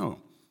law? No.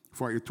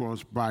 For if it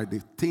was by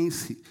the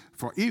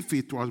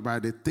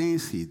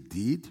things he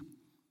did,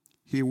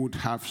 he would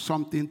have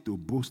something to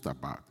boast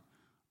about.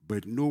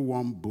 But no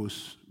one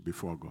boasts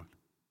before God.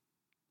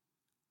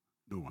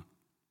 No one.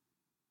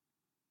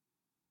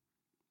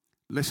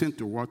 Listen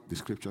to what the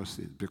scripture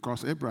says.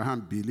 Because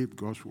Abraham believed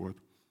God's word,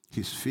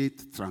 his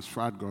faith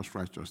transferred God's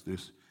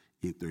righteousness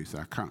into his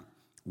account.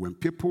 When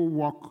people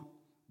work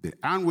the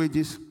earned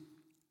wages,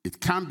 it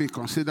can be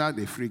considered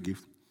a free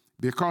gift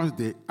because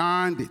they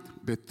earned it.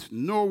 But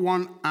no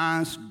one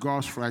earns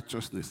God's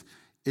righteousness.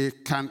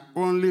 It can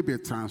only be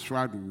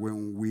transferred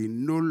when we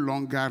no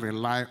longer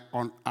rely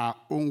on our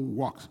own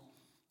works,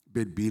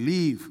 but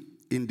believe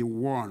in the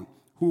one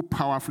who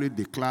powerfully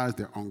declares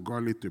the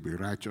ungodly to be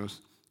righteous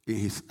in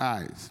his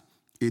eyes.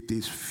 It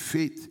is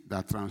faith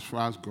that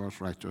transfers God's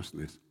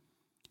righteousness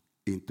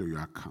into your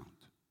account.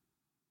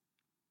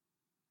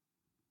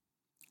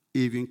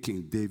 Even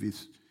King David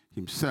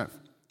himself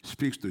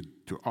speaks to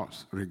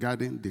us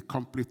regarding the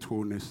complete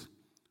wholeness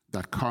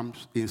that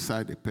comes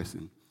inside a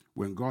person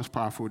when God's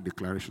powerful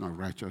declaration of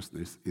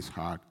righteousness is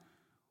heard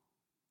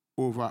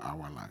over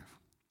our life.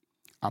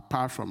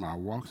 Apart from our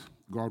works,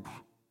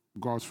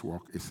 God's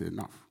work is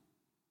enough.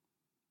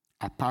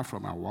 Apart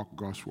from our work,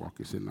 God's work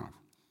is enough.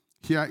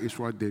 Here is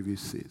what David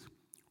says.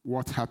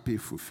 What happy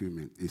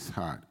fulfillment is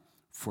had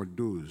for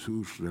those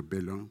whose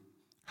rebellion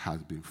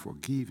has been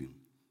forgiven,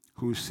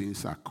 whose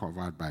sins are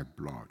covered by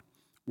blood.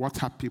 What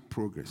happy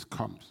progress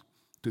comes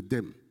to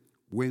them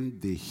when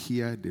they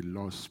hear the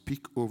Lord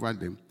speak over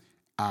them.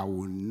 I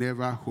will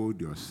never hold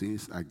your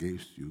sins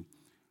against you.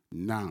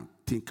 Now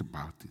think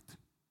about it.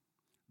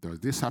 Does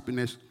this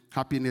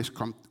happiness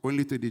come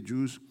only to the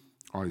Jews,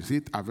 or is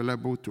it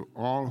available to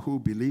all who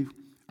believe?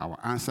 Our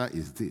answer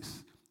is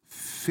this.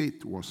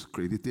 Faith was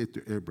credited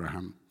to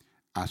Abraham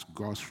as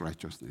God's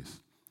righteousness.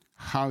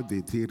 How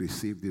did he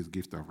receive this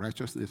gift of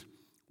righteousness?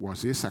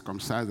 Was he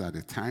circumcised at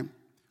the time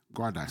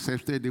God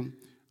accepted him,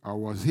 or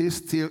was he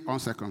still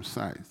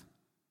uncircumcised?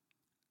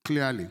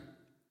 Clearly,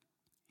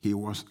 he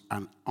was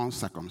an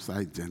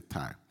uncircumcised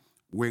Gentile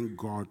when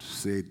God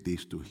said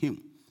this to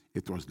him.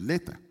 It was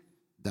later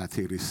that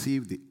he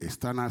received the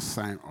external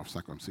sign of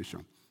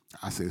circumcision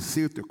as a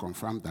seal to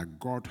confirm that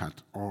God had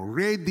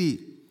already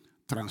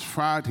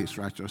transferred his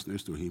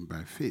righteousness to him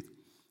by faith.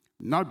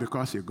 Not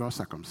because he got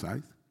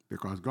circumcised,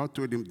 because God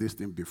told him this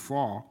thing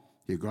before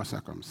he got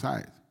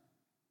circumcised.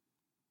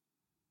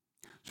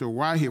 So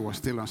while he was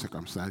still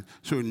uncircumcised,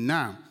 so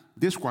now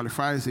this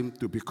qualifies him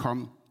to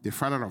become the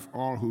father of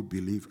all who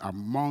believe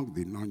among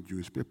the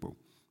non-Jewish people.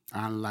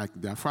 And like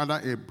their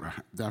father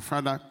Abraham, their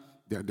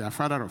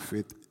father of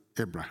faith,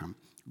 Abraham,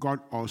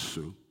 God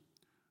also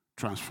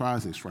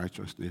transfers his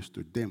righteousness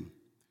to them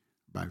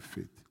by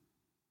faith.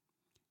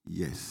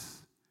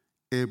 Yes,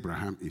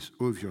 Abraham is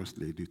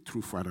obviously the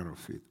true father of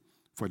faith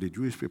for the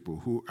Jewish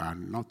people who are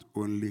not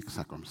only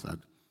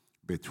circumcised,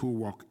 but who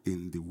walk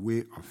in the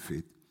way of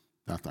faith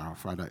that our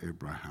father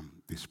Abraham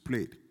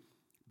displayed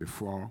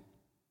before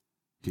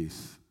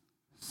his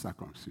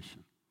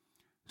circumcision.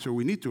 So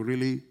we need to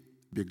really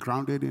be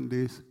grounded in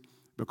this,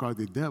 because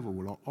the devil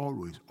will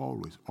always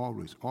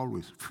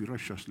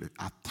ferociously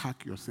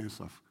attack your sense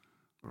of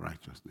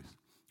righteousness.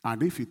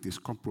 And if it is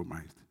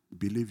compromised,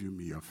 believe you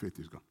me, your faith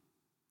is gone.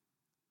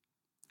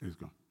 It's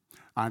gone.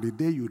 And the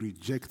day you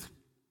reject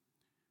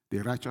the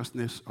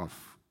righteousness of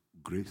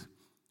grace,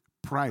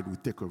 pride will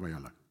take over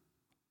your life.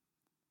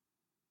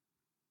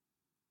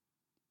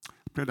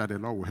 I pray that the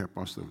Lord will help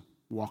us to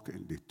walk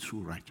in the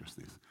true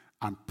righteousness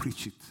and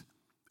preach it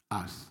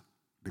as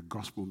the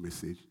gospel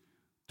message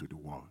to the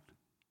world.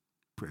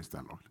 Praise the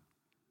Lord.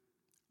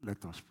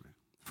 Let us pray.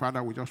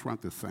 Father, we just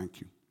want to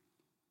thank you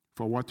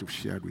for what you've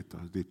shared with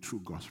us, the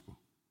true gospel.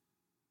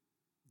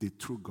 The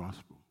true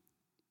gospel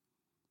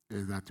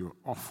is that you're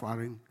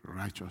offering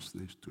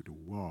righteousness to the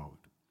world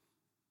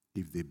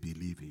if they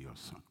believe in your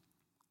Son.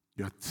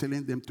 You're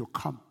telling them to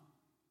come.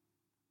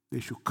 They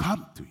should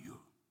come to you,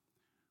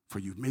 for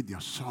you've made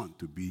your Son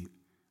to be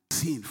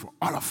sin for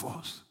all of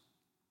us.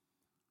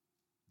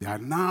 They are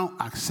now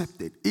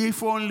accepted.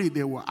 If only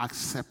they will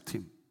accept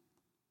him.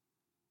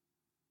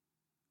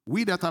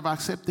 We that have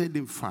accepted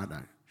him,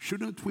 Father,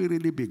 shouldn't we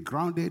really be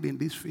grounded in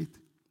this faith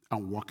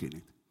and walk in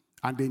it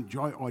and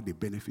enjoy all the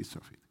benefits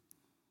of it?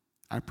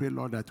 I pray,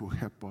 Lord, that will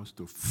help us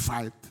to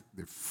fight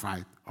the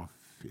fight of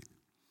faith.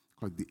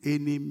 Because the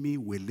enemy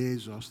will lay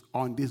us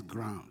on these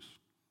grounds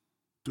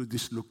to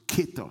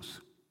dislocate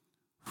us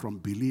from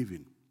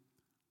believing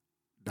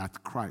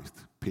that Christ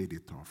paid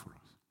it all for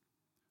us.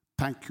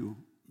 Thank you,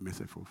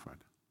 merciful Father.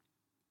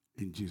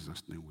 In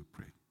Jesus' name we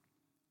pray.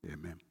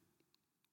 Amen.